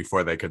bud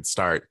before they could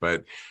start.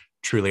 But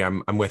truly,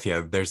 I'm with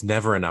you. There's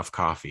never enough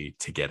coffee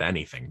to get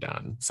anything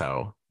done.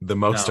 So the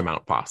most No.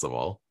 amount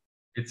possible.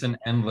 It's an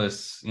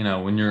endless,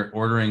 when you're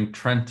ordering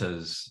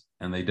Trentas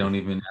and they don't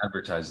even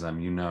advertise them,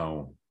 you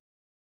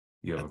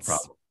have a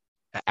problem.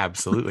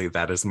 Absolutely.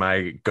 That is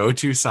my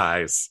go-to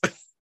size.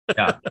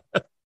 Yeah.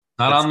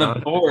 Not on the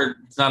board.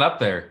 It's not up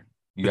there.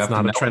 It's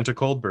not a Trenta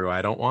cold brew.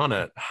 I don't want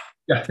it.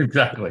 Yeah,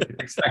 exactly.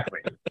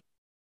 Exactly.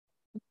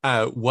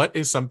 What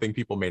is something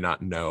people may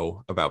not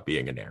know about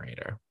being a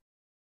narrator?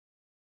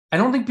 I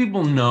don't think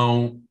people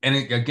know, and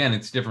again,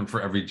 it's different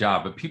for every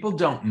job, but people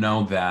don't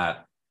know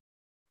that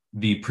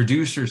the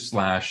producer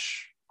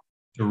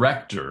 /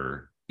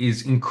 director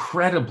is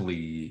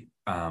incredibly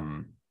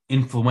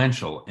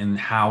influential in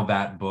how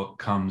that book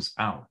comes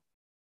out,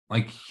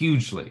 like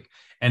hugely.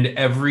 And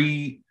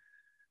every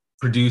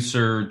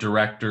producer,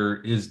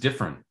 director is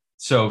different.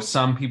 So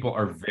some people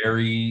are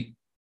very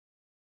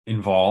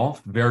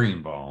involved,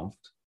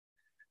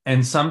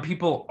 and some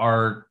people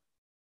are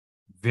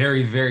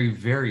very, very,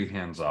 very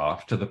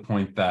hands-off to the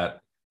point that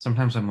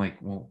sometimes I'm like,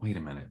 well, wait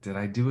a minute, did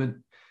I do it?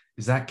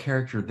 Is that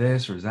character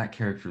this or is that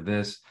character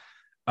this?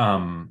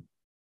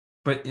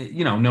 But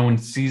no one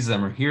sees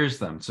them or hears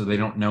them, so they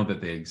don't know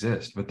that they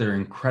exist, but they're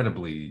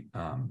incredibly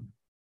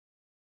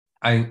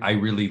I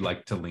really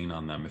like to lean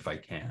on them if I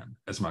can,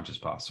 as much as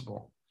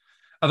possible.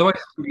 Otherwise,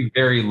 it can be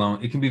very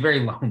lonely. It can be very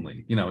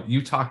lonely.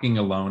 You talking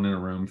alone in a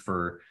room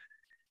for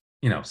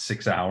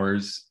 6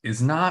 hours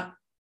is not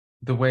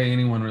the way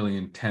anyone really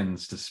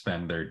intends to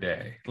spend their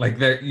day. Like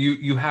that,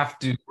 you have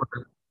to.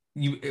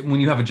 When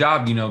you have a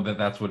job,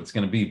 that's what it's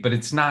going to be. But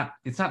it's not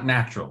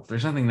natural.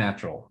 There's nothing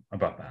natural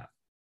about that.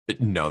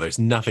 No, there's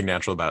nothing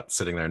natural about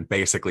sitting there and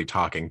basically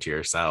talking to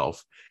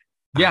yourself.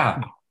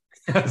 Yeah.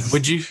 Yes.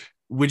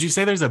 Would you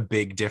say there's a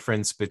big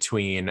difference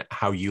between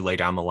how you lay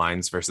down the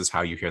lines versus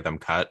how you hear them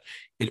cut?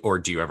 Or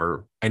do you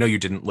ever, I know you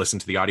didn't listen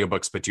to the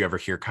audiobooks, but do you ever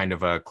hear kind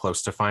of a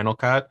close to final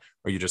cut,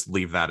 or you just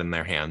leave that in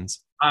their hands?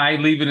 I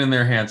leave it in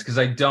their hands because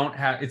I don't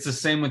have, it's the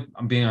same with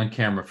being on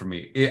camera for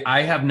me.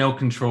 I have no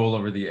control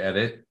over the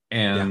edit.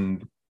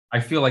 And I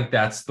feel like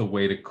that's the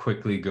way to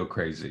quickly go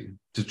crazy,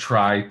 to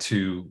try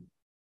to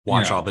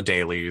watch all the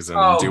dailies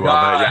and do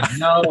all that. Yeah.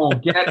 No,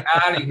 get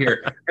out of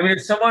here. I mean,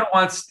 if someone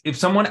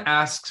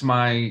asks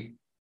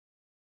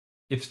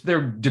if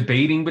they're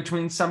debating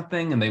between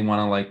something and they want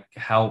to like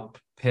help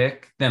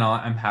pick, then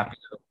I'm happy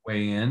to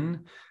weigh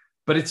in.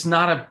 But it's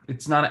not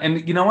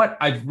and you know what?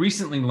 I've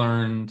recently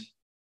learned,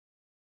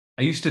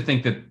 I used to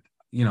think that,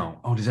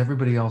 does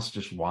everybody else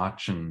just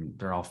watch and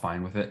they're all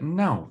fine with it?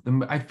 No,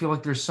 I feel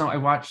like I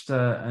watched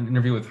an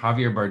interview with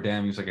Javier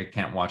Bardem. He was like, I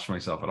can't watch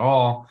myself at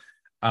all.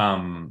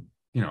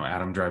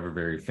 Adam Driver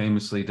very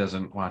famously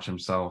doesn't watch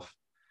himself.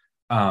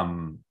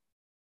 And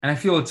I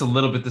feel it's a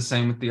little bit the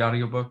same with the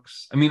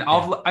audiobooks. I mean,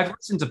 I've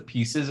listened to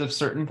pieces of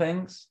certain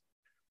things,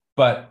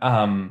 but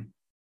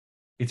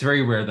it's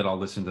very rare that I'll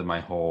listen to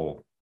the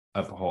whole.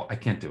 I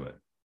can't do it.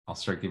 I'll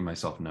start giving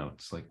myself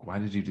notes. Like, why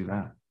did you do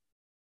that?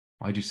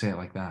 Why'd you say it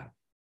like that?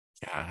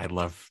 Yeah, I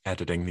love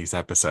editing these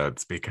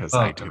episodes because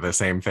I do the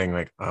same thing.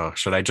 Like,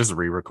 should I just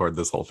re-record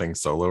this whole thing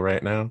solo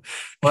right now?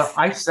 Well,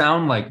 I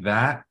sound like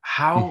that.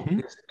 How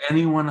is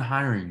anyone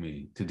hiring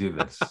me to do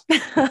this?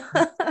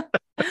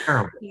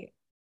 Terrible.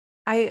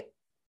 I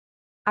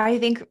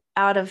think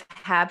out of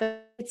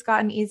habit, it's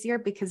gotten easier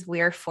because we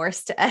are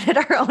forced to edit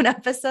our own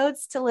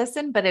episodes to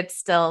listen, but it's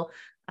still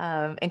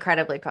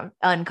incredibly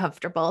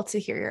uncomfortable to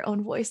hear your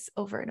own voice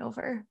over and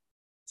over.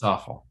 It's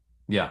awful.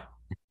 Yeah.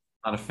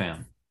 Not a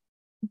fan.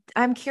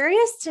 I'm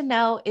curious to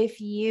know if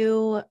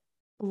you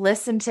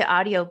listen to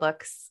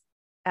audiobooks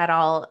at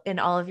all in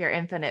all of your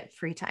infinite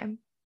free time.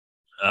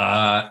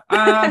 Not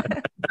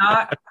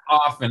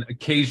often.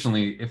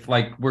 Occasionally, if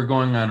like we're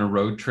going on a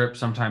road trip,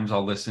 sometimes we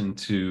listen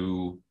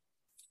to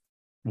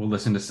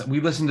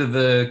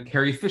the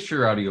Carrie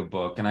Fisher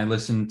audiobook, and I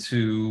listen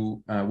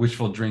to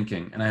Wishful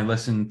Drinking, and I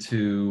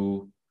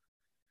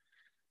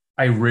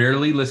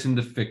rarely listen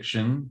to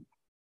fiction.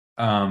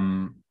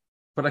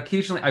 But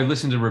occasionally I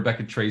listen to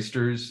Rebecca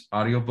Traister's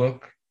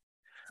audiobook.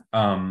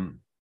 But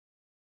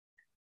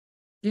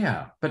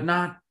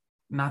not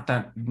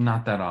that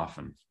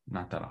often.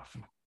 Not that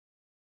often.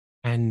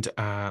 And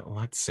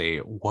let's see,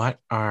 what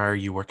are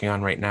you working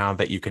on right now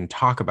that you can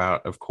talk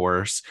about, of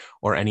course,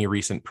 or any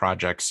recent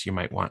projects you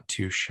might want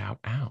to shout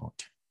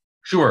out?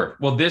 Sure.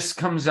 Well, this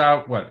comes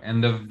out,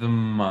 end of the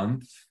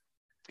month?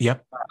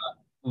 Yep.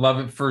 Love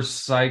at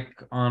First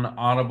Psych on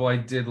Audible. I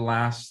did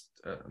last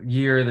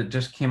year that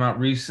just came out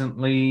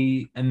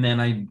recently. And then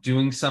I'm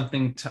doing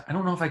something I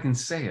don't know if I can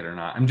say it or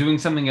not. I'm doing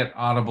something at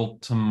Audible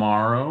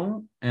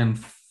tomorrow and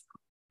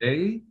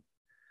Friday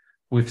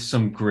with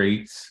some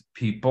great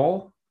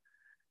people.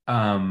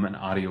 An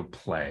audio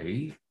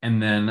play,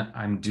 and then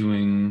I'm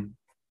doing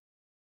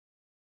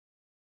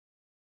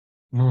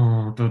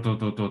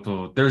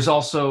there's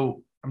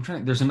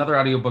another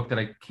audiobook that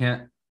I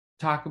can't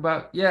talk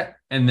about yet,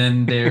 and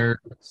then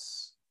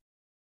there's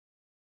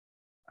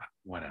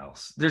what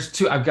else? There's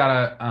two. I've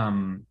got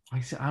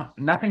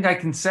nothing I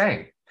can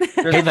say.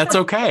 Hey, that's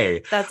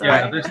okay. That's all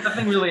Yeah, right. there's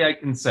nothing really I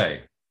can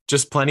say.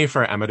 Just plenty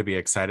for Emma to be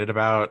excited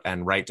about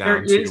and write There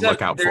down to is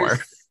look out for.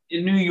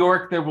 In New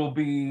York. There will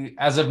be,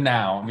 as of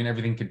now. I mean,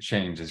 everything could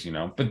change, as you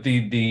know. But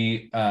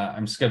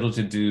I'm scheduled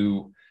to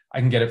do. I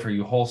Can Get It For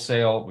You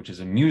Wholesale, which is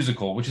a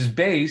musical, which is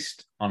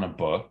based on a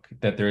book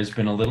that there has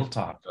been a little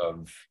talk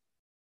of.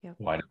 Yep.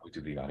 Why don't we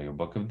do the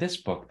audiobook of this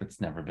book that's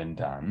never been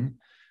done,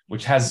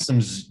 which has some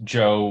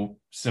Joe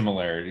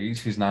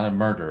similarities. He's not a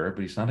murderer,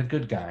 but he's not a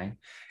good guy.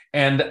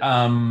 And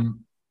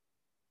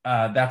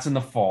that's in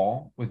the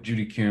fall with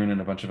Judy Kuhn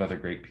and a bunch of other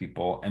great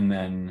people. And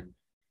then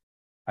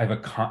I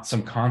have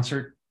some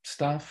concert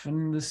stuff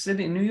in the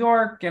city, New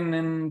York, and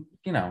in,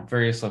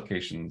 various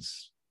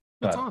locations.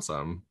 That's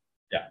awesome.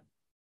 Yeah.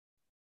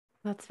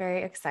 That's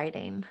very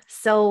exciting.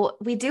 So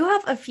we do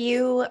have a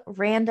few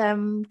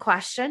random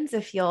questions,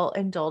 if you'll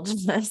indulge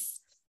us.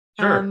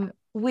 Sure.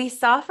 We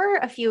saw for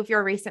a few of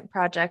your recent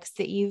projects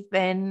that you've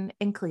been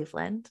in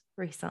Cleveland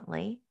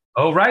recently.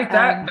 Oh, right.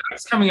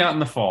 That's coming out in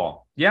the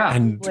fall. Yeah.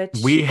 And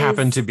we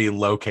happen to be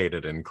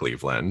located in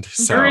Cleveland.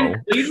 So you're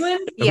in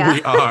Cleveland? Yeah.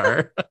 We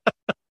are.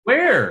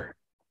 Where?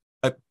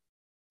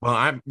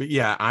 Well,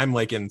 I'm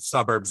like in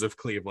suburbs of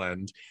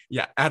Cleveland.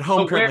 Yeah. At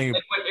home currently.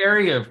 What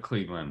area of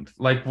Cleveland?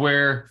 Like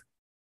where?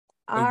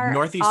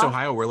 Northeast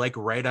Ohio. We're like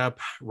right up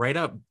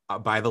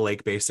by the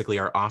lake. Basically,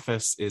 our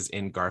office is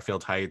in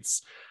Garfield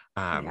Heights,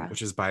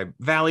 which is by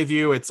Valley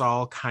View. It's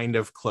all kind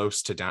of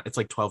close to down. It's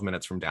like 12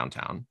 minutes from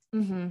downtown.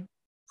 Mm-hmm.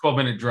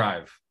 12-minute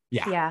drive.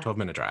 Yeah.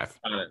 12-minute drive.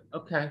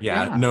 Okay.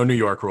 Yeah. No New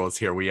York rules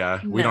here. We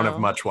don't have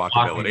much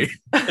walkability.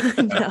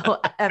 No,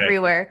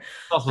 everywhere.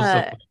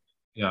 Also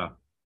yeah.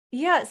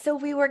 Yeah. So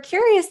we were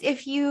curious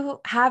if you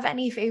have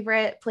any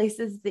favorite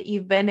places that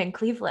you've been in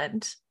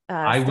Cleveland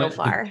I went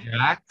far. to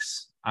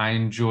Jack's. I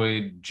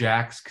enjoyed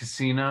Jack's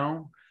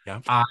Casino. Yeah.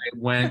 I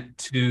went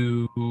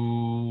to,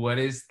 what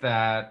is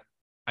that?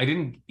 I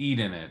didn't eat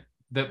in it.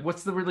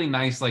 What's the really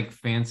nice, like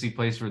fancy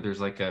place where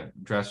there's like a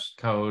dress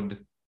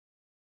code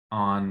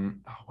on,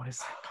 what is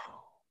that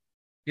called?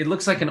 It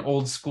looks like an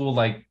old school,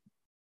 like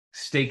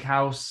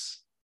steakhouse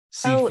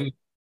seafood.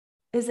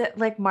 Is it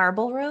like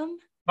Marble Room?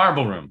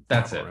 Marble Room.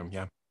 That's Marble it. Room,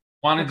 yeah.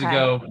 Wanted to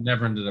go, but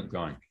never ended up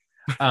going.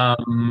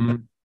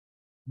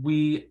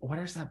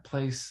 Where's that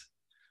place?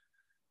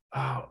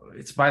 Oh,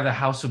 it's by the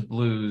House of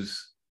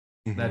Blues.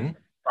 Mm-hmm. That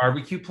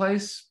barbecue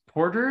place,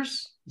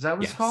 Porter's. Is that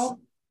what it's called?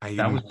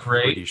 That was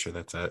great. Pretty sure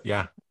that's it.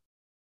 Yeah.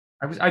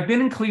 I've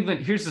been in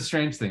Cleveland. Here's the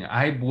strange thing.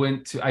 I'd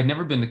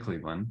never been to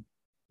Cleveland.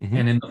 Mm-hmm.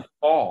 And in the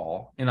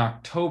fall, in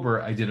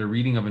October, I did a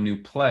reading of a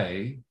new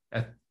play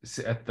at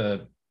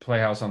the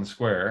Playhouse on the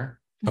Square.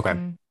 Okay.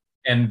 Mm-hmm.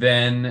 And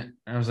then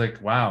I was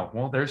like, wow,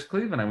 well, there's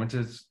Cleveland. I went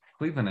to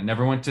Cleveland. I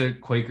never went to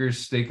Quaker's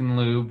Steak and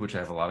Lube, which I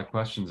have a lot of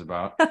questions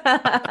about.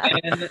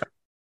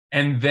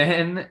 and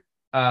then,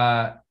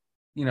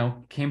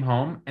 came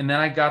home. And then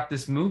I got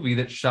this movie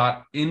that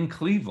shot in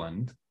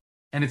Cleveland.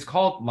 And it's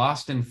called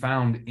Lost and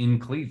Found in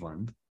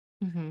Cleveland.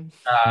 Mm-hmm.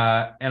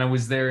 And I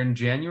was there in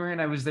January and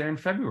I was there in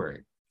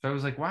February. So I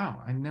was like,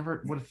 wow, I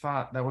never would have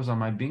thought that was on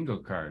my bingo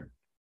card.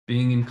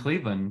 Being in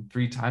Cleveland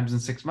 3 times in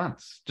 6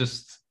 months.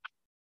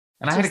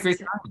 I had a great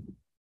time.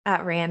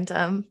 At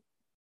random.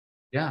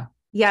 Yeah.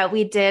 Yeah,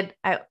 we did.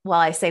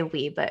 I say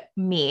we, but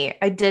me.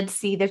 I did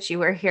see that you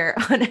were here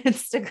on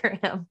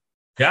Instagram.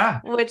 Yeah.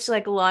 Which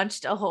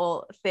launched a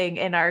whole thing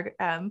in our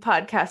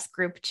podcast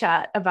group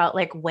chat about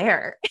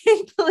where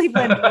in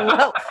Cleveland,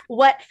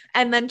 what,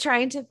 and then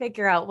trying to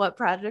figure out what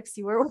projects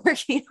you were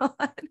working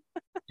on.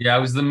 Yeah,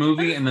 it was the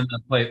movie and then the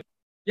play.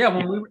 Yeah,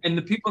 and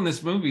the people in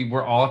this movie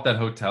were all at that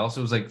hotel.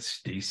 So it was like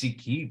Stacy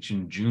Keach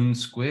and June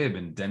Squibb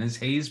and Dennis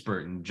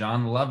Haysbert and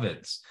John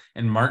Lovitz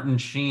and Martin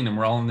Sheen, and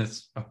we're all in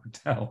this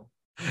hotel.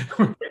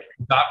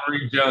 Dot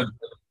Marie Jones.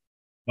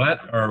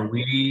 What are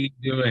we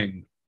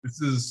doing? This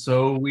is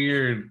so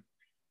weird,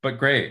 but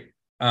great.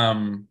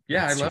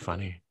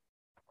 Funny.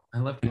 I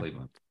love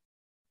Cleveland.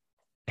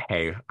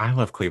 Hey, I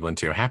love Cleveland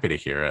too. Happy to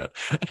hear it.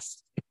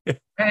 I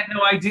had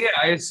no idea.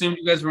 I assumed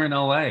you guys were in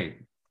LA,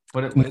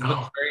 but it looks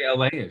very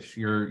LA-ish.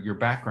 Your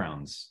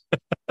backgrounds.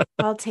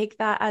 I'll take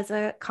that as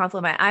a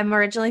compliment. I'm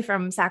originally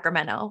from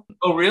Sacramento.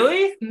 Oh,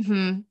 really?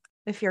 Mm-hmm.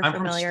 If you're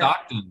familiar. I'm from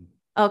Stockton.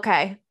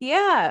 Okay.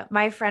 Yeah.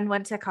 My friend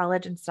went to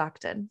college in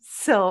Stockton,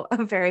 so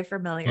I'm very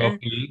familiar.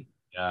 Okay.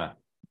 Yeah.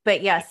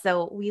 But yeah,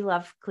 so we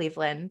love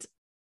Cleveland.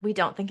 We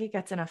don't think it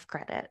gets enough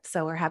credit.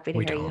 So we're happy to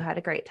hear you had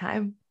a great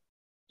time.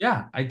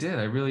 Yeah, I did.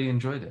 I really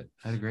enjoyed it.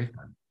 I had a great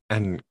time.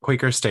 And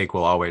Quaker Steak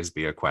will always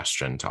be a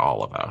question to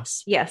all of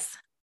us. Yes.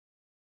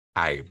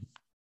 I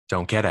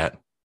don't get it.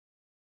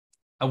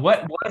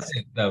 What was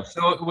it though?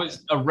 So it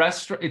was a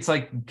restaurant. It's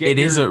like it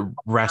is a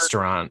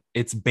restaurant.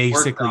 It's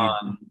basically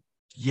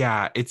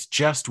it's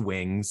just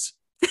wings.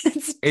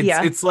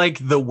 It's like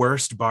the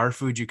worst bar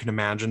food you can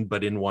imagine,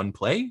 but in one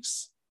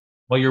place.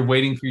 While you're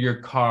waiting for your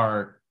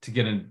car to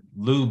get a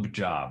lube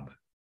job.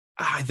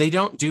 They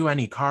don't do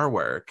any car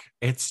work.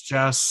 It's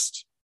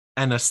just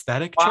an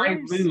aesthetic choice. Why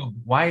lube?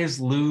 Why is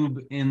lube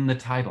in the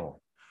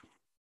title?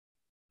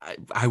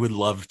 I would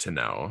love to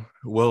know.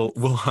 We'll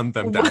hunt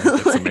them down and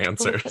get some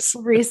answers.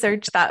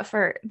 Research that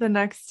for the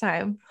next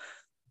time.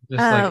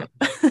 Just like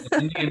the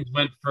Indians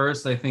went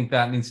first, I think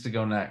that needs to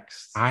go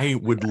next. I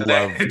would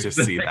love to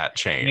see that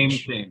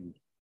change. Thing.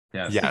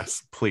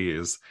 Yes,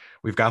 please.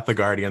 We've got the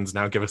Guardians.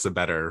 Now give us a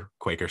better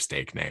Quaker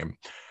steak name.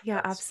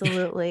 Yeah,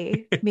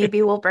 absolutely.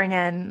 Maybe we'll bring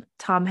in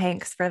Tom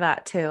Hanks for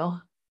that too.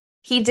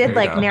 He did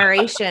like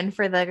narration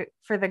for the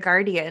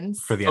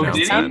Guardians. For the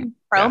announcement.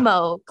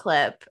 Promo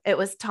clip. It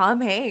was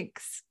Tom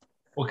Hanks.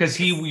 Well, because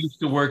he used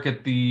to work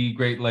at the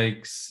Great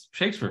Lakes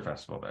Shakespeare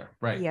Festival there,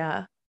 right?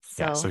 Yeah.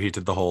 So he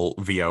did the whole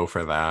VO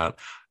for that.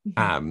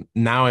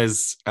 Now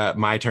is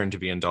my turn to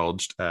be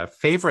indulged.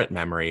 Favorite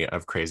memory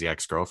of Crazy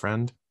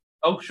Ex-Girlfriend?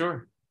 Oh,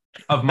 sure.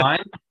 Of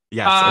mine?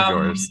 Yes, of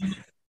yours.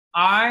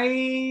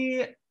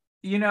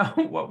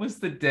 What was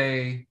the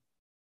day?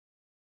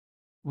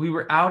 We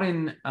were out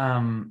in,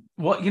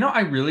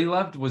 I really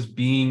loved was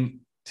being,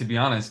 to be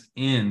honest,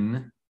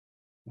 in,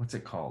 what's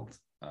it called?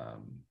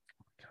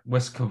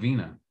 West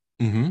Covina.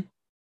 Mm-hmm.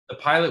 The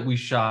pilot we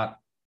shot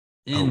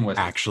in West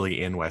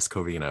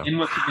Covina. In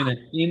West Covina,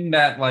 in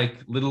that like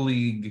Little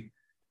League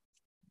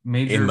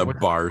major. In the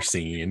bar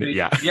scene.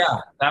 Yeah. Yeah,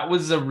 that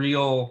was a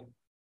real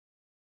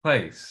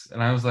place.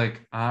 And I was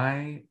like,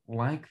 I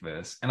like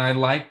this. And I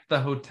liked the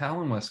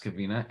hotel in West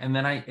Covina. And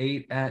then I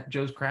ate at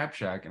Joe's Crab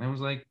Shack. And I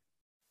was like,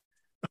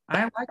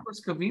 I like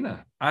West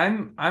Covina.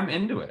 I'm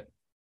into it.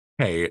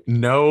 Hey,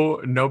 no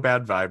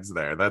bad vibes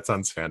there. That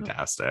sounds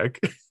fantastic.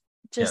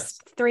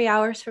 Just 3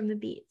 hours from the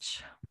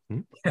beach.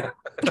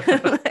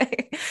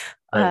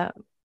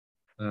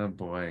 Oh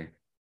boy.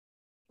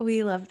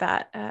 We love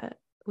that.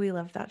 We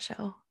love that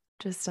show.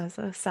 Just as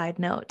a side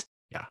note.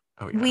 Yeah.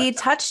 Oh, yeah. We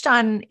touched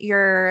on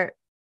your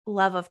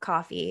love of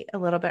coffee a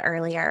little bit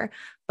earlier,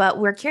 but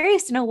we're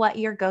curious to know what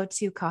your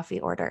go-to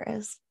coffee order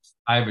is.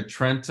 I have a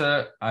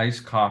Trenta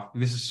iced coffee.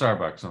 This is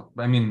Starbucks.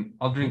 I mean,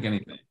 I'll drink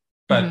anything,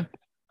 but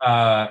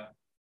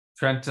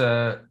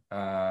Trenta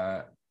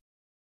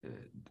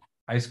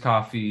iced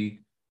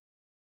coffee,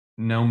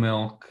 no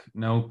milk,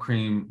 no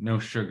cream, no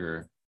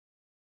sugar,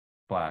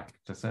 black.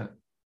 That's it.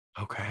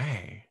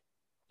 Okay.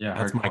 Yeah,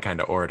 that's my kind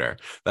of order.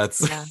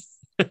 That's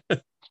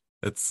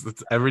it's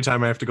every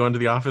time I have to go into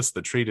the office,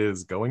 the treat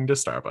is going to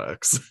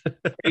Starbucks.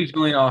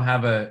 Occasionally, I'll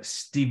have a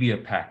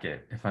stevia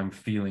packet if I'm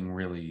feeling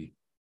really.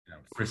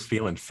 We're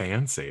feeling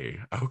fancy.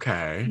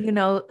 Okay. You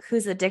know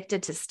who's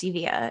addicted to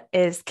stevia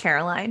is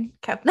Caroline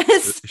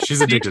Kepnes.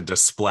 She's addicted to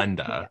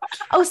Splenda.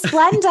 Oh,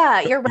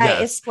 Splenda. You're right.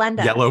 Yes. It's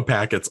Splenda. Yellow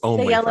packets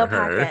only the yellow for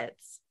her.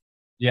 Packets.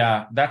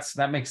 Yeah,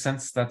 that makes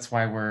sense. That's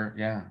why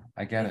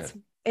I get it.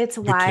 It's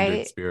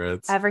why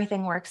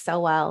everything works so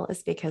well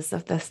is because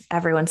of this.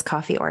 Everyone's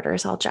coffee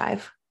orders all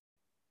jive.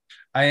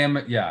 I'm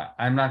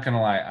not going to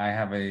lie. I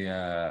have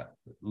a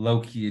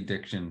low-key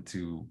addiction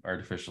to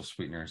artificial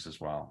sweeteners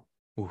as well.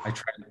 Oof.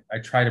 I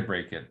try to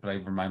break it, but I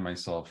remind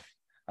myself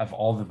of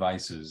all the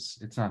vices.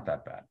 It's not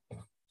that bad.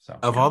 So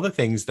of all the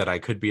things that I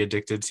could be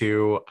addicted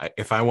to,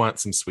 if I want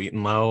some sweet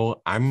and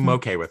low, I'm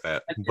okay with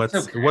it.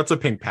 What's a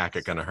pink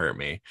packet going to hurt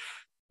me?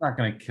 It's not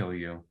going to kill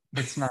you.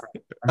 It's not.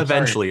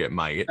 Eventually it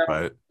might,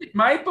 but it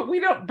might, but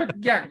we don't.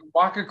 But yeah,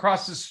 walk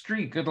across the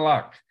street. Good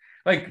luck.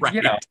 Like,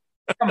 right.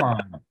 Come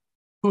on.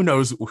 Who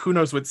knows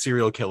what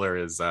serial killer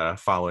is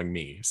following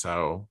me?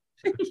 So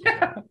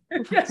yeah.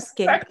 Yes,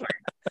 exactly.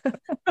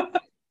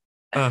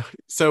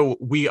 So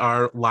we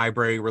are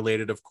library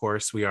related, of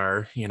course. We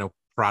are,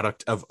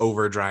 product of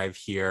Overdrive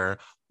here.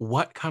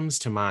 What comes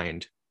to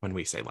mind when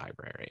we say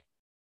library?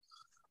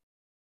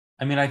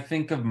 I mean, I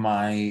think of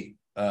my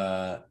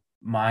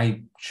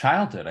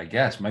childhood, I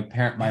guess.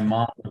 My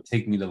mom would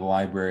take me to the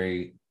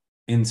library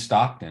in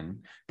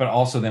Stockton, but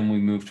also then we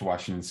moved to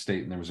Washington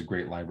State and there was a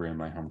great library in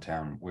my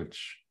hometown,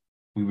 which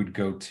we would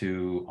go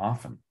to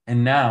often.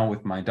 And now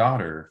with my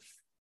daughter,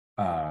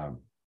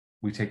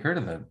 we take her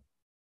to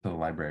the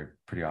library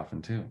pretty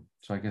often too.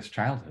 So I guess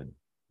childhood.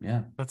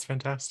 Yeah. That's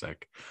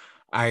fantastic.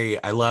 I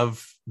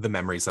love the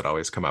memories that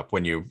always come up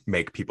when you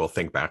make people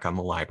think back on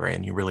the library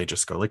and you really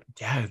just go like,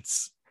 yeah,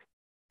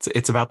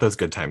 it's about those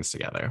good times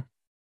together.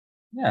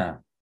 Yeah.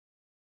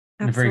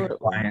 In a very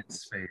quiet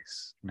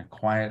space,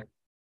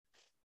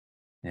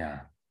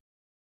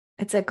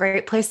 It's a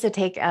great place to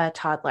take a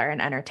toddler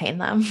and entertain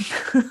them.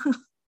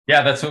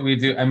 Yeah, that's what we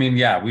do. I mean,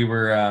 yeah, we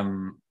were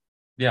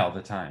all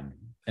the time.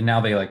 And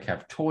now they like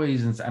have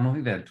toys, and I don't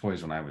think they had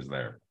toys when I was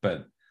there,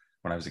 but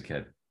when I was a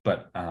kid.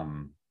 But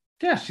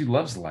she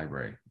loves the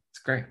library. It's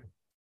great.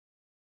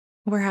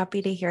 We're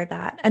happy to hear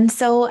that. And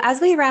so as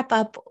we wrap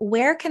up,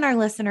 where can our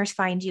listeners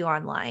find you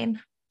online?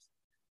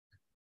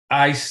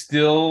 And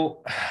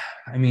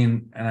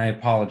I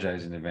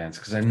apologize in advance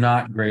because I'm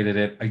not great at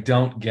it. I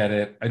don't get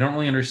it. I don't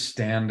really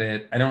understand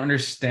it.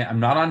 I'm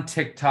not on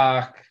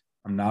TikTok.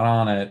 I'm not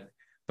on it,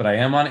 but I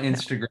am on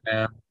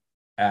Instagram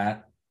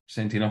at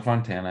Santino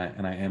Fontana,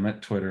 and I am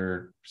at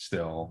Twitter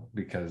still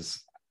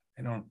because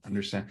I don't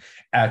understand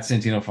at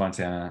Santino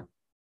Fontana.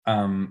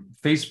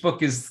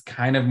 Facebook is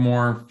kind of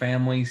more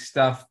family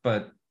stuff,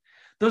 but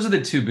those are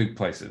the two big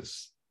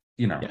places,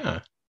 Yeah.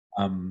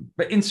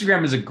 But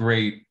Instagram is a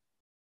great,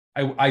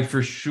 I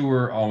for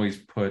sure always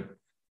put,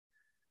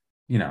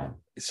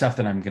 stuff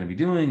that I'm going to be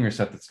doing or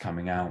stuff that's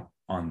coming out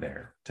on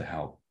there to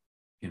help,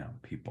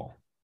 people.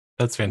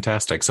 That's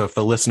fantastic. So if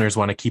the listeners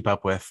want to keep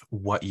up with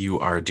what you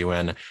are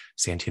doing,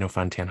 Santino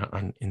Fontana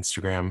on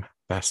Instagram,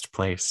 best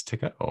place to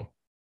go.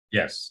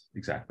 Yes,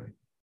 exactly.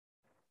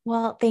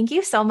 Well, thank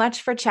you so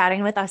much for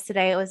chatting with us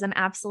today. It was an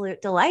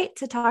absolute delight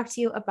to talk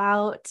to you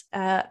about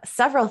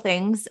several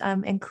things,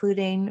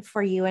 including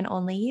For You and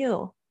Only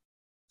You.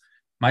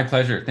 My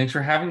pleasure. Thanks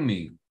for having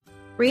me.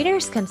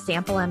 Readers can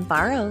sample and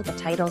borrow the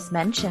titles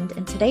mentioned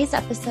in today's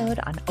episode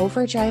on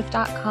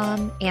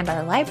overdrive.com, and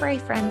our library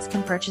friends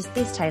can purchase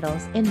these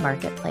titles in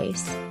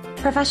Marketplace.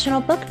 Professional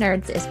Book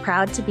Nerds is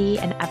proud to be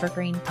an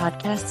Evergreen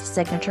Podcast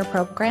signature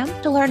program.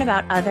 To learn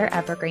about other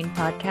Evergreen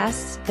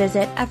podcasts,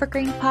 visit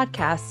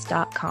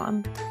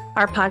evergreenpodcasts.com.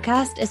 Our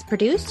podcast is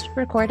produced,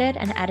 recorded,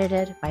 and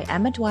edited by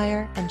Emma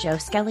Dwyer and Joe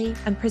Skelly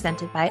and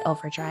presented by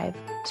Overdrive.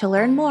 To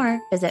learn more,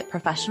 visit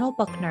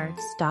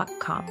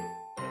professionalbooknerds.com.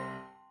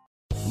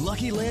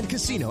 Lucky Land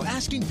Casino,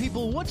 asking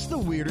people, what's the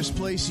weirdest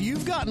place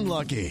you've gotten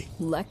lucky?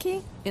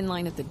 Lucky? In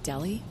line at the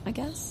deli, I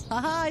guess?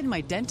 Aha, in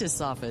my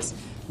dentist's office.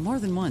 More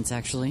than once,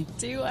 actually.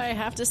 Do I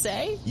have to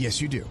say?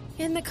 Yes, you do.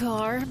 In the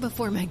car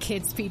before my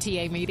kids'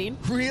 PTA meeting.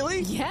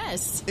 Really?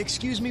 Yes.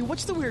 Excuse me,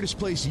 what's the weirdest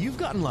place you've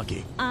gotten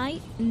lucky?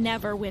 I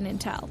never win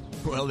and tell.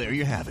 Well, there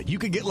you have it. You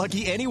can get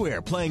lucky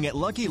anywhere, playing at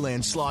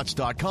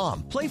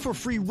LuckyLandSlots.com. Play for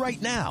free right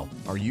now.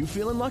 Are you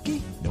feeling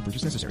lucky? No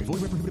purchase necessary.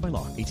 Void where prohibited by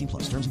law. 18+.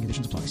 Terms and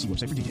conditions apply. See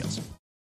website for details.